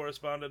has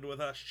corresponded with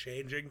us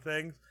changing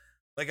things.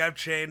 Like, I've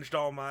changed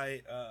all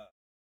my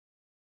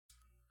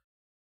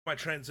my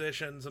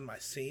transitions and my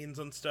scenes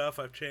and stuff.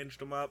 I've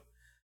changed them up.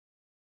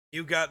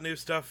 You got new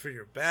stuff for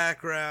your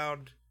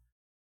background.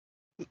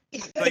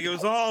 Like, it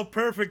was all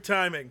perfect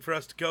timing for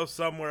us to go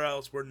somewhere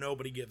else where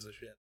nobody gives a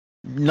shit.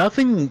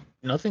 Nothing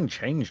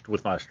changed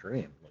with my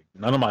stream. Like,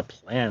 none of my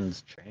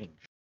plans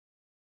changed.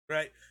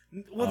 Right.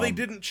 Well, they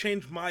didn't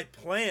change my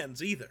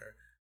plans either.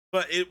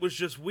 But it was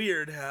just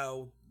weird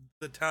how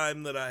the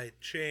time that I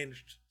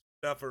changed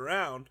stuff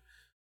around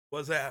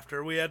was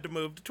after we had to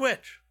move to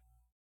Twitch.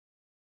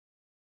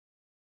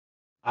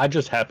 I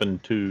just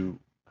happened to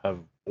have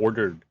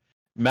ordered.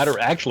 Matter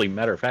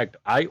of fact,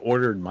 I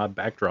ordered my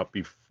backdrop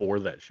before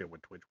that shit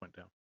with Twitch went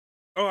down.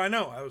 Oh, I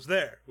know. I was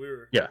there. We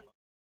were. Yeah.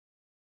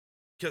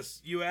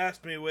 Because you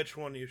asked me which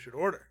one you should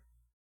order.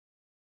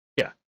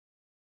 Yeah.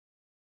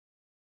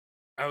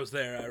 I was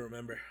there. I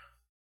remember.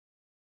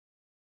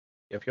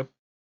 Yep.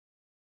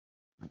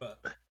 But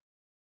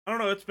I don't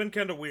know. It's been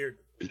kind of weird.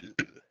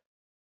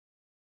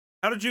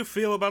 How did you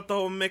feel about the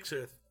whole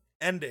Mixer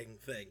ending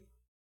thing?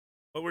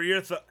 What were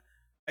your thoughts?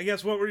 I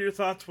guess what were your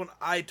thoughts when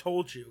I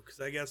told you?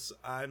 Because I guess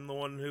I'm the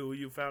one who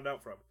you found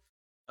out from.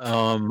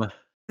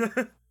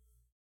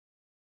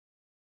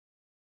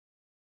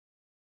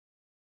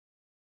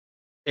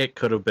 It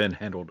could have been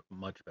handled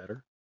much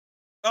better.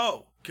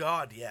 Oh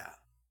God, yeah.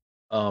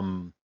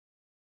 I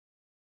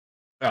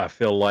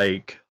feel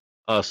like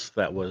us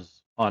that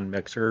was on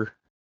Mixer,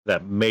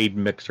 that made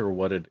Mixer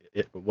what it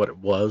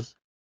was,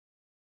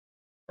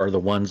 are the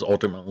ones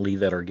ultimately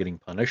that are getting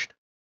punished.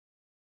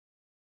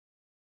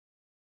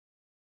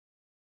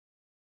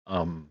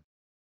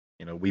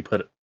 We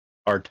put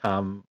our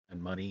time and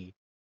money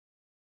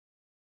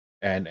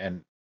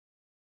and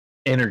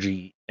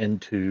energy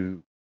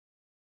into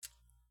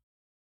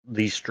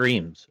these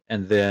streams,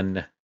 and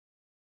then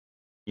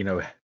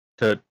to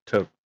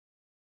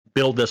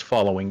build this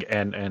following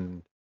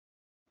and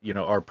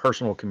our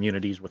personal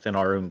communities within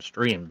our own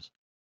streams,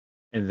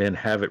 and then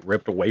have it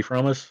ripped away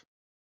from us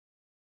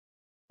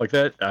like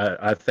that.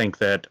 I think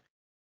that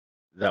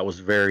was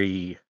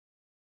very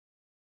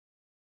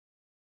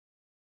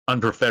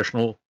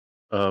unprofessional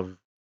of,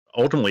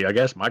 ultimately, I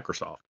guess,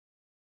 Microsoft.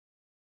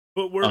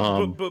 But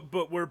we're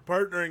but we're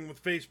partnering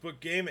with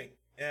Facebook Gaming,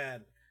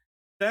 and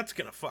that's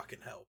gonna fucking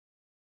help.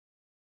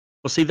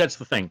 Well, see, that's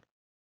the thing.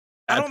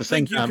 I don't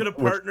think you could have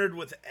partnered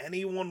with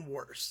anyone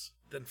worse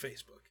than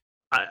Facebook.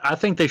 I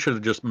think they should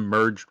have just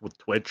merged with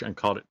Twitch and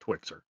called it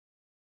Twixer.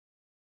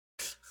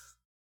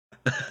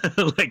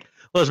 Like,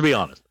 let's be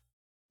honest,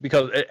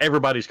 because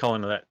everybody's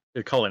calling it,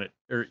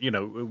 or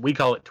we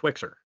call it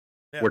Twixer.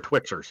 Yeah. We're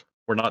Twixers.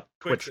 We're not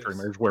Twitch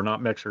streamers. We're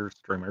not Mixer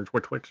streamers. We're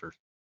Twixers.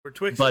 We're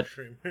Twixer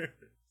streamers.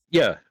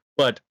 Yeah,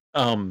 but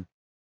no,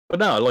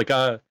 like,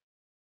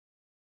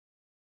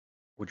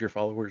 would your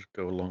followers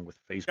go along with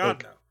Facebook?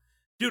 God, no.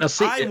 Dude, now,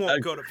 see, I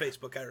won't go to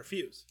Facebook. I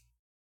refuse.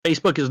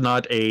 Facebook is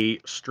not a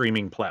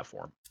streaming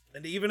platform.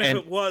 And even if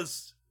it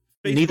was,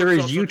 Facebook neither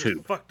is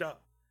YouTube. Fucked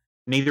up.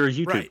 Neither is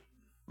YouTube. Right.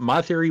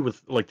 My theory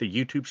with, like, the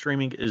YouTube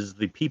streaming is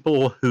the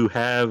people who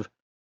have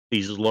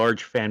these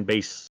large fan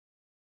base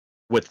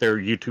with their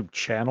YouTube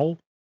channel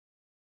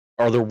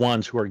are the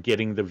ones who are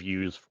getting the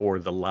views for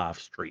the live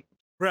stream.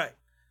 Right.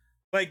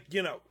 Like,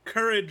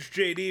 Courage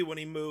JD when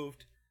he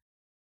moved.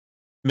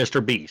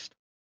 Mr. Beast.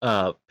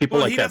 People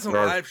like he that. He doesn't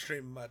live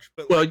stream much,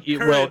 but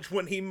Courage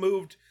when he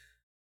moved,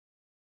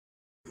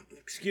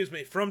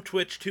 from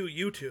Twitch to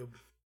YouTube,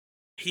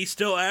 he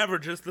still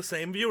averages the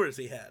same viewers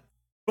he had.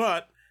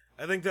 But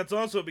I think that's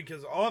also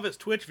because all of his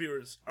Twitch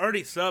viewers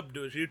already subbed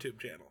to his YouTube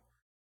channel.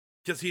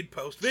 Because he'd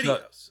post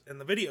videos,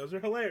 and the videos are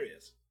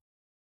hilarious.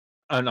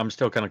 And I'm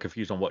still kind of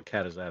confused on what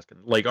Kat is asking.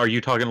 Like, are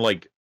you talking,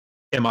 like,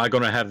 am I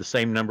going to have the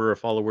same number of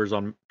followers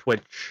on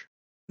Twitch?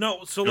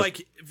 No, so,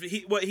 like,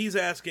 what he's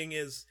asking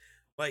is,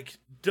 like,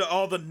 do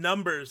all the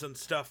numbers and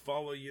stuff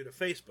follow you to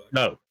Facebook?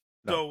 No.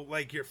 So,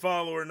 like, your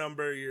follower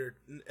number,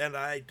 and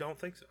I don't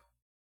think so.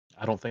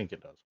 I don't think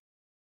it does.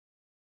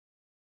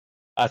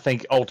 I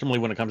think ultimately,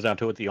 when it comes down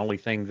to it, the only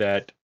thing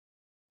that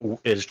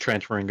is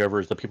transferring over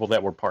is the people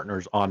that were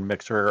partners on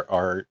Mixer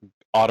are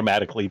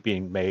automatically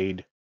being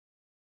made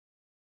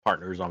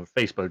partners on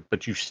Facebook,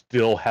 but you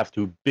still have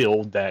to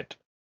build that.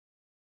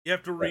 You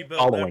have to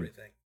rebuild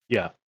everything.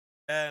 Yeah.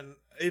 And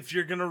if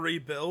you're going to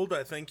rebuild,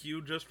 I think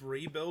you just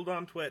rebuild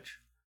on Twitch.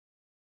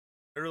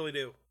 I really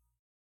do.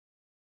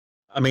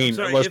 I mean,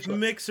 if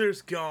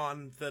Mixer's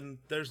gone, then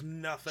there's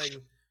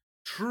nothing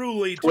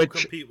truly to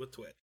compete with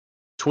Twitch.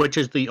 Twitch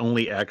is the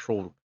only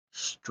actual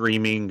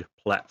streaming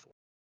platform.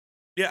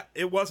 Yeah,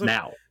 it wasn't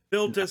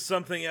built as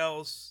something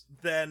else.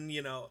 Then,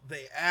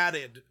 they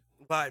added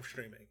live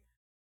streaming.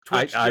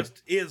 Twitch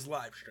just is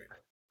live streaming.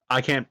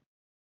 I can't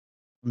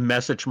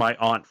message my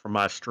aunt from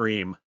my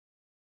stream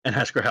and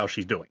ask her how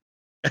she's doing.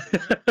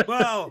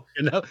 Well,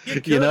 you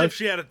could if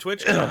she had a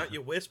Twitch account,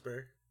 you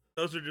whisper.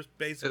 Those are just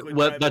basically.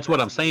 Well, that's what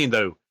I'm saying,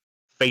 though.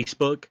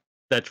 Facebook,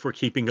 that's for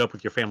keeping up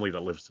with your family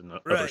that lives in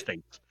other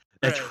states.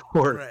 That's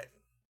for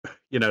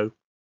you know.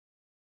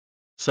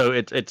 So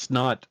it's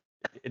not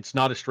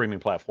a streaming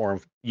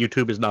platform.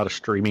 YouTube is not a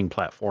streaming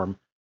platform.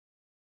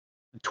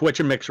 Twitch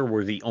and Mixer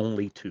were the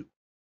only two.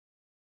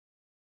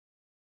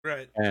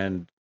 Right.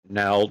 And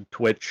now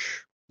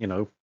Twitch,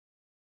 Even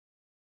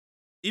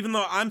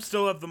though I'm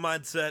still of the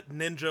mindset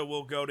Ninja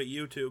will go to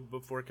YouTube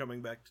before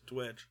coming back to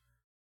Twitch.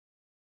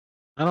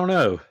 I don't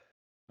know.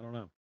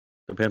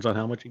 Depends on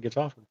how much he gets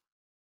offered.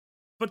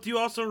 But do you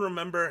also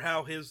remember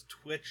how his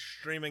Twitch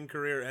streaming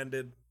career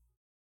ended?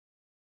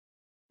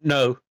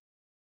 No.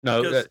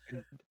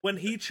 When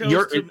he chose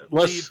to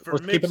leave for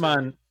Mixer, keep in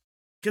mind,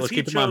 because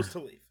he chose to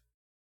leave.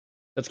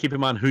 Let's keep in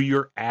mind who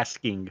you're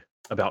asking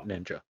about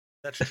Ninja.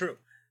 That's true.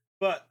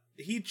 But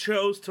he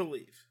chose to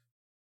leave.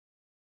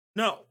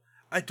 No,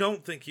 I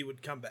don't think he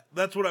would come back.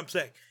 That's what I'm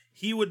saying.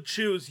 He would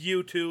choose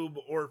YouTube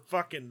or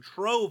fucking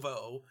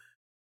Trovo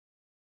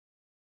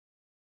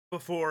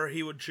before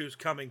he would choose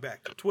coming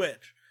back to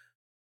Twitch.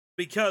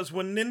 Because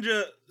when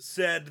Ninja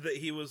said that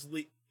he was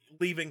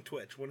leaving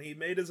Twitch, when he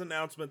made his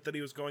announcement that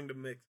he was going to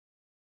Mix,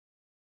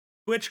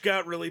 Twitch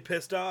got really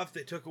pissed off.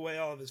 They took away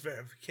all of his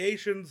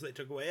verifications. They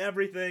took away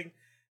everything.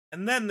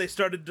 And then they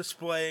started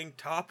displaying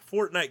top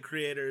Fortnite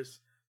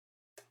creators'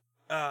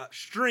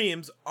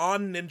 streams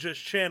on Ninja's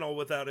channel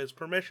without his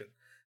permission,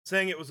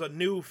 saying it was a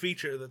new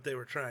feature that they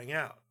were trying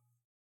out.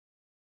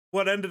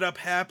 What ended up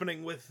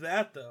happening with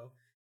that, though,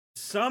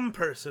 some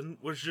person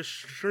was just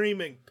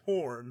streaming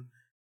porn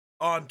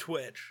on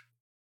Twitch.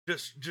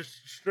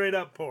 Just straight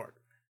up porn.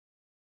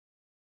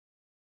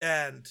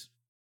 And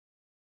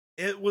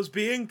it was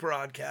being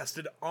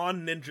broadcasted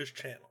on Ninja's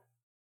channel.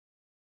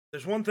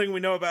 There's one thing we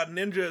know about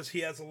Ninja is he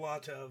has a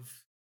lot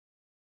of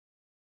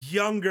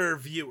younger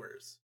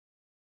viewers.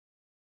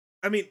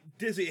 I mean,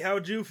 Dizzy, how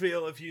would you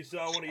feel if you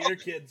saw one of your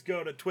kids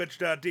go to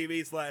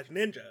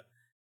twitch.tv/ninja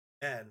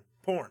and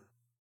porn?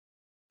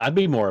 I'd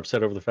be more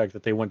upset over the fact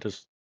that they went to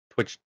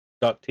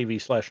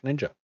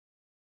twitch.tv/ninja.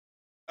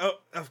 Oh,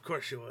 of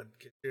course you would.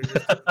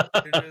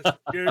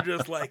 You're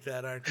just like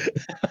that, aren't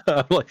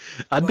you?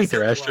 I'd beat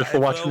their ass just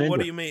for watching Ninja. What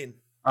do you mean?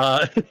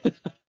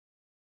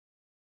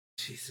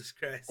 Jesus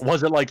Christ.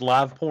 Was it like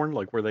live porn?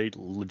 Like, were they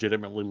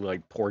legitimately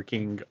like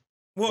porking?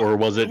 Or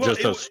was it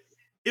just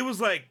It was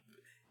like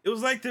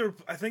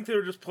I think they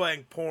were just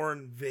playing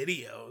porn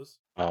videos.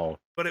 Oh.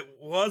 But it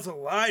was a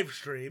live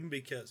stream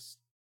because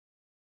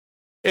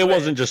it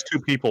wasn't just two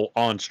people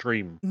on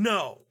stream.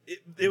 No.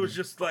 It was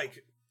just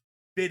like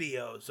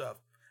videos of,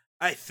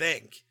 I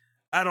think.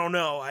 I don't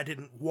know. I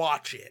didn't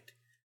watch it.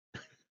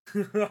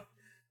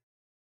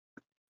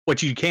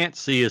 What you can't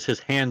see is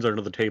his hands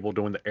under the table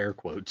doing the air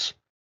quotes.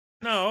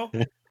 No.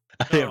 I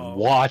didn't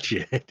watch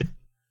it.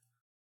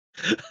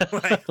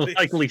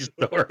 Likely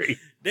story.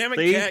 Damn it,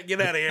 see? Cat, get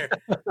out of here.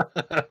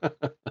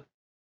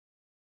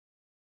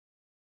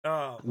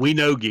 We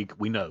know, Geek.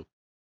 We know.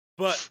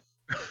 But,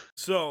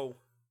 so...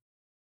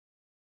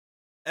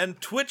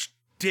 And Twitch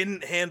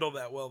didn't handle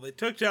that well. They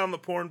took down the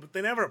porn, but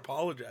they never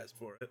apologized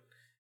for it.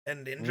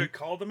 And Ninja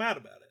called them out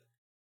about it.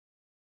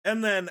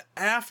 And then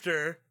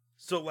after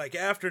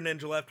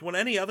Ninja left, when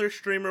any other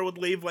streamer would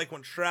leave, like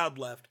when Shroud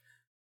left,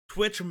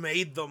 Twitch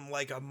made them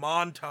like a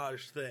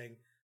montage thing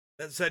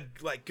that said,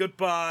 like,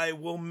 goodbye,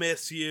 we'll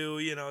miss you,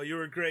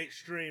 you're a great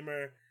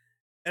streamer.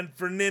 And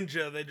for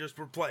Ninja, they just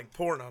were playing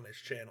porn on his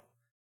channel.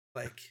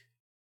 Like,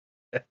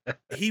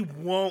 he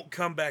won't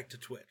come back to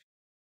Twitch.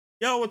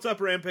 Yo, what's up,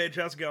 Rampage?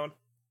 How's it going?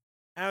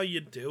 How you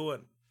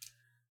doing?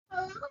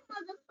 Hello,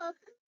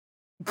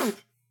 motherfucker.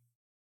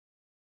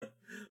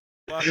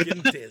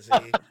 Fucking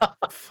Dizzy.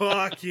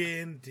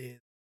 Fucking Dizzy.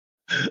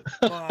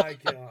 My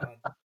God.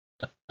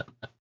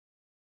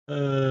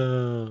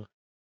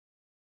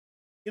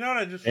 You know what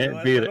I just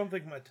realized? I don't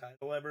think my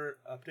title ever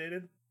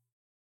updated.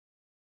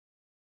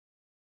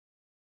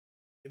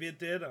 Maybe it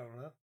did, I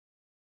don't know.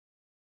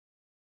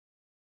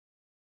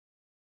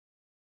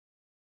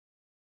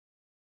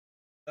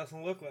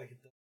 Doesn't look like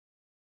it does.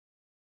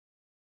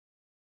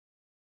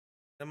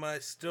 Am I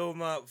still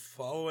not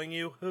following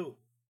you? Who?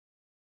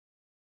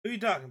 Who are you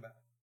talking about?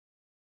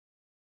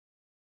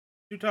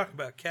 Who you talking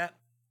about, Cat?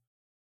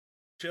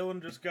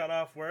 Chillin', just got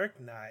off work.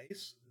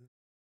 Nice.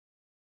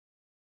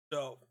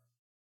 So,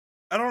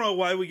 I don't know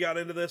why we got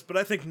into this, but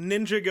I think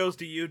Ninja goes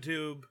to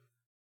YouTube.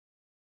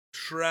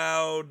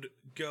 Shroud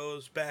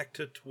goes back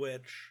to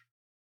Twitch.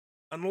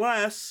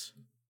 Unless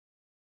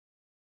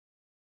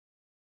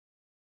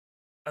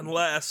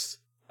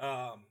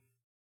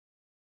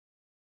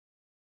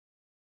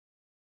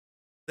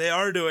they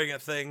are doing a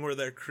thing where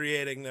they're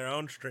creating their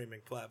own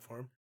streaming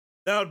platform.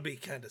 That would be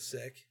kind of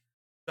sick.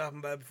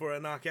 Stopping by before I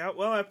knock out.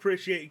 Well, I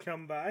appreciate you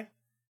coming by.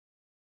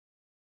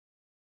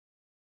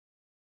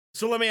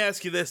 So let me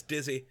ask you this,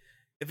 Dizzy.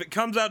 If it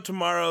comes out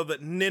tomorrow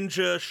that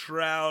Ninja,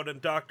 Shroud,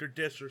 and Dr.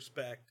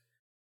 Disrespect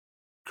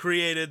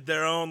created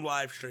their own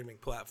live streaming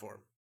platform,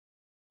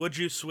 would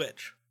you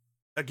switch?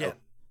 Again?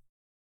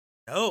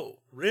 No,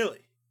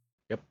 really?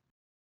 Yep.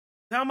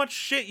 How much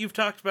shit you've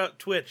talked about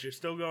Twitch, you're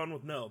still going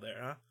with no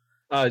there,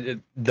 huh?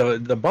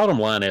 The bottom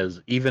line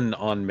is, even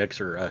on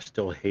Mixer, I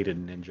still hated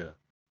Ninja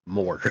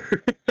more.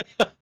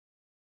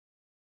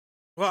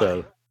 Why?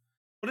 So,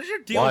 what is your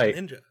deal with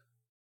Ninja?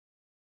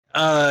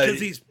 Because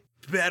he's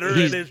better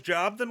at his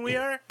job than we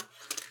are?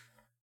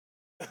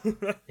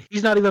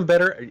 He's not even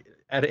better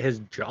at his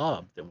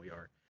job than we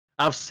are.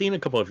 I've seen a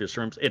couple of his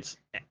streams. It's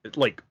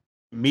like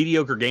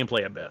mediocre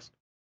gameplay at best.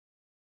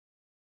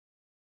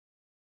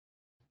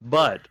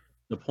 But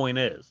the point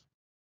is,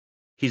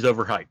 he's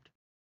overhyped.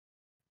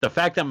 The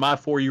fact that my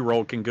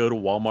 4-year-old can go to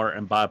Walmart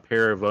and buy a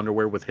pair of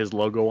underwear with his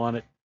logo on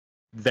it,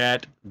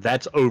 that's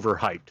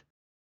overhyped.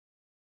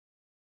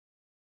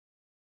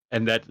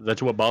 And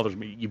that's what bothers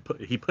me. He put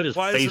his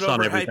face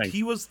on everything.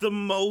 He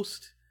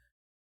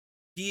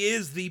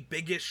is the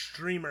biggest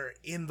streamer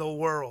in the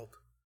world.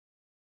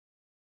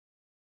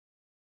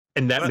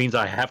 And that means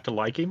I have to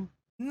like him?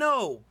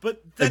 No,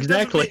 but that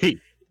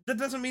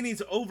doesn't mean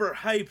he's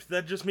overhyped.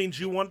 That just means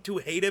you want to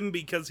hate him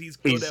because he's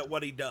good at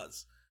what he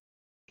does.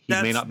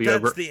 That's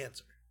the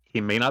answer.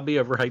 He may not be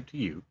overhyped to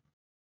you.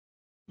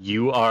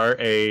 You are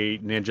a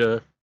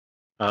ninja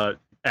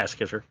ass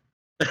kisser.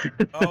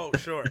 Oh,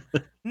 sure.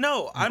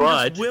 No,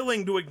 I'm just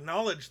willing to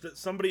acknowledge that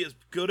somebody is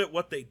good at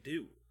what they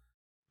do.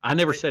 I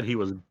never said he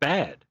was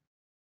bad.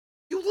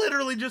 You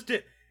literally just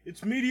did.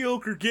 It's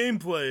mediocre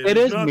gameplay. It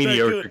is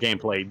mediocre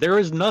gameplay. There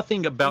is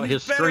nothing about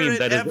his stream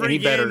that is any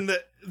better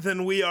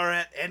than we are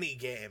at any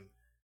game.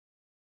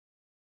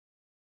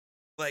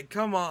 Like,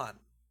 come on.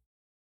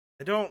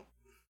 Yeah,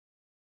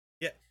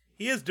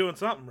 he is doing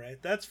something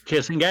right. That's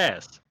kissing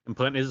ass and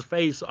putting his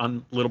face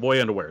on little boy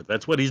underwear.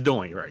 That's what he's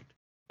doing right.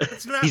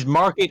 Not...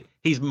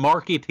 He's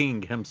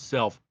marketing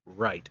himself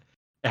right.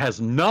 It has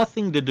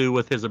nothing to do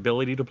with his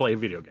ability to play a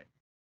video game.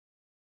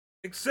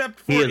 Except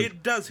for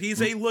it does.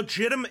 He's a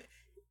legitimate.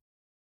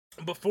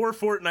 Before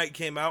Fortnite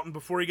came out and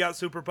before he got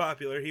super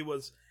popular, he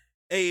was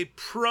a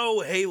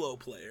pro Halo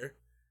player.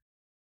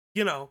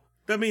 You know,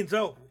 that means,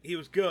 he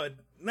was good.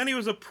 And then he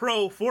was a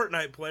pro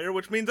Fortnite player,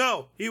 which means,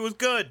 he was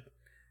good.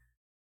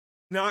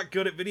 Not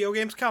good at video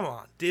games? Come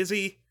on,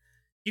 Dizzy.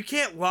 You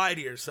can't lie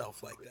to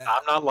yourself like that.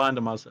 I'm not lying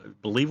to myself.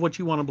 Believe what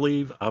you want to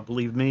believe. I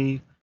believe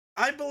me.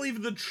 I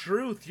believe the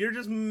truth. You're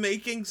just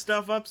making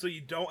stuff up so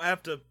you don't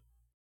have to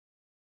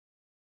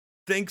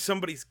think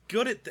somebody's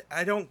good at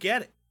I don't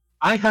get it.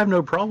 I have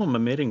no problem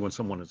admitting when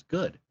someone is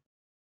good.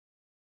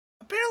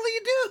 Apparently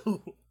you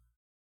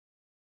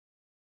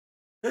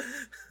do.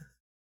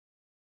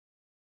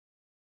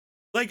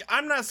 Like,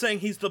 I'm not saying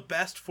he's the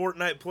best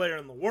Fortnite player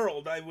in the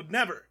world. I would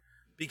never.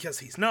 Because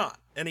he's not.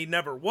 And he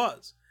never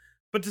was.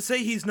 But to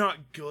say he's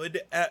not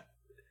good at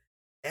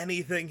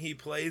anything he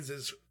plays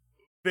is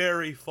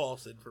very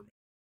false information.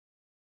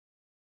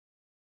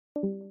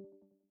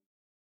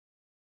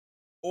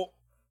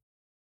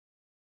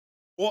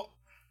 What?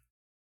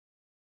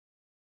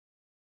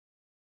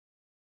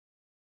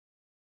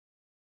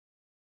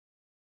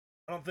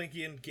 I don't think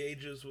he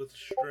engages with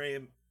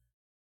stream.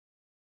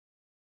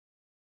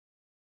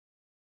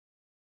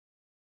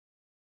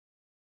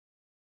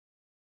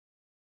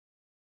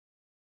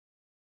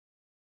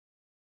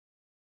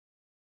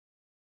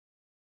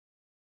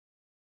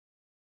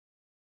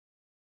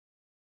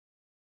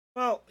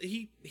 Well,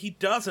 he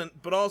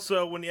doesn't, but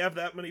also when you have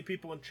that many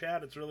people in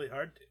chat, it's really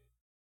hard to.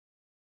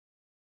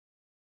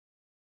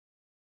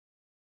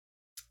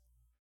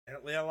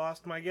 Apparently I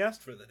lost my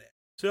guest for the day.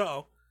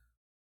 So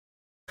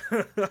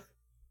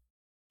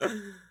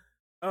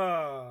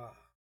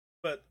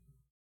but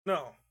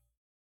no.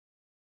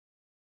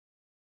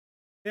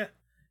 Yeah.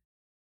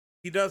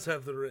 He does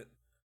have the written.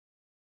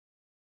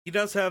 He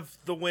does have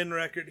the win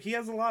record. He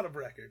has a lot of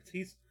records.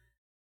 He's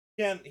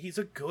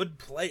a good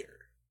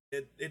player.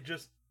 It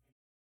just,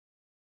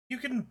 you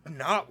can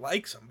not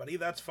like somebody,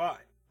 that's fine.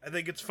 I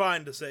think it's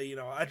fine to say,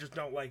 I just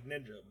don't like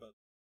Ninja, but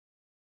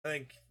I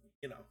think,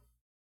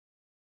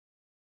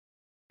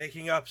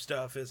 making up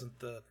stuff isn't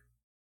the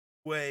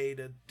way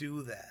to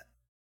do that.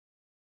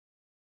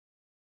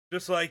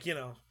 Just like,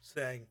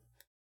 saying,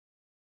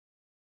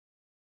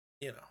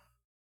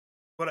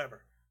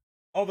 whatever.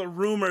 All the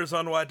rumors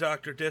on why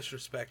Dr.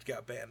 Disrespect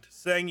got banned.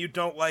 Saying you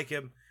don't like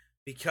him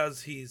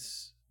because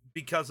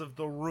of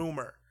the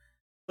rumor.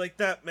 Like,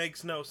 that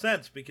makes no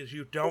sense because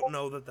you don't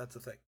know that that's a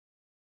thing.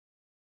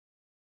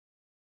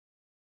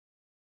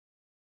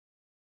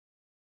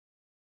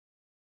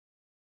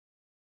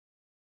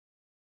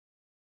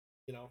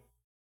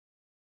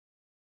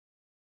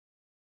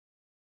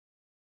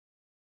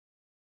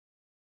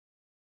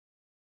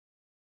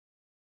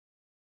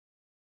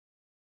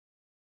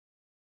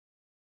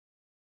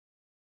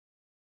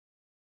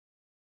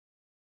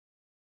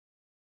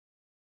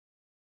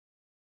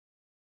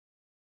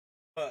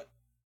 But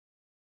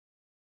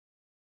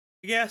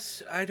I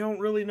guess I don't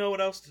really know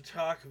what else to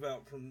talk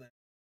about from there,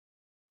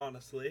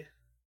 honestly. I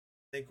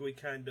think we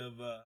kind of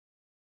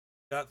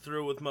got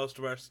through with most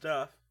of our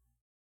stuff.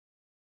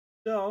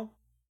 So,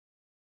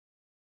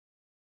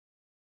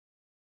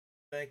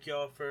 thank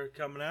y'all for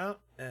coming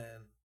out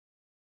and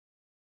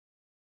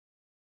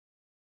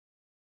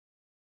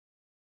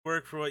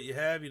work for what you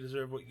have. You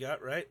deserve what you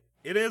got, right?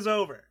 It is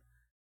over.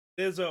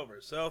 It is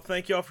over. So,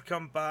 thank y'all for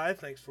coming by.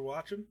 Thanks for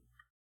watching.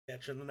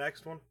 Catch you in the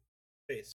next one. Peace.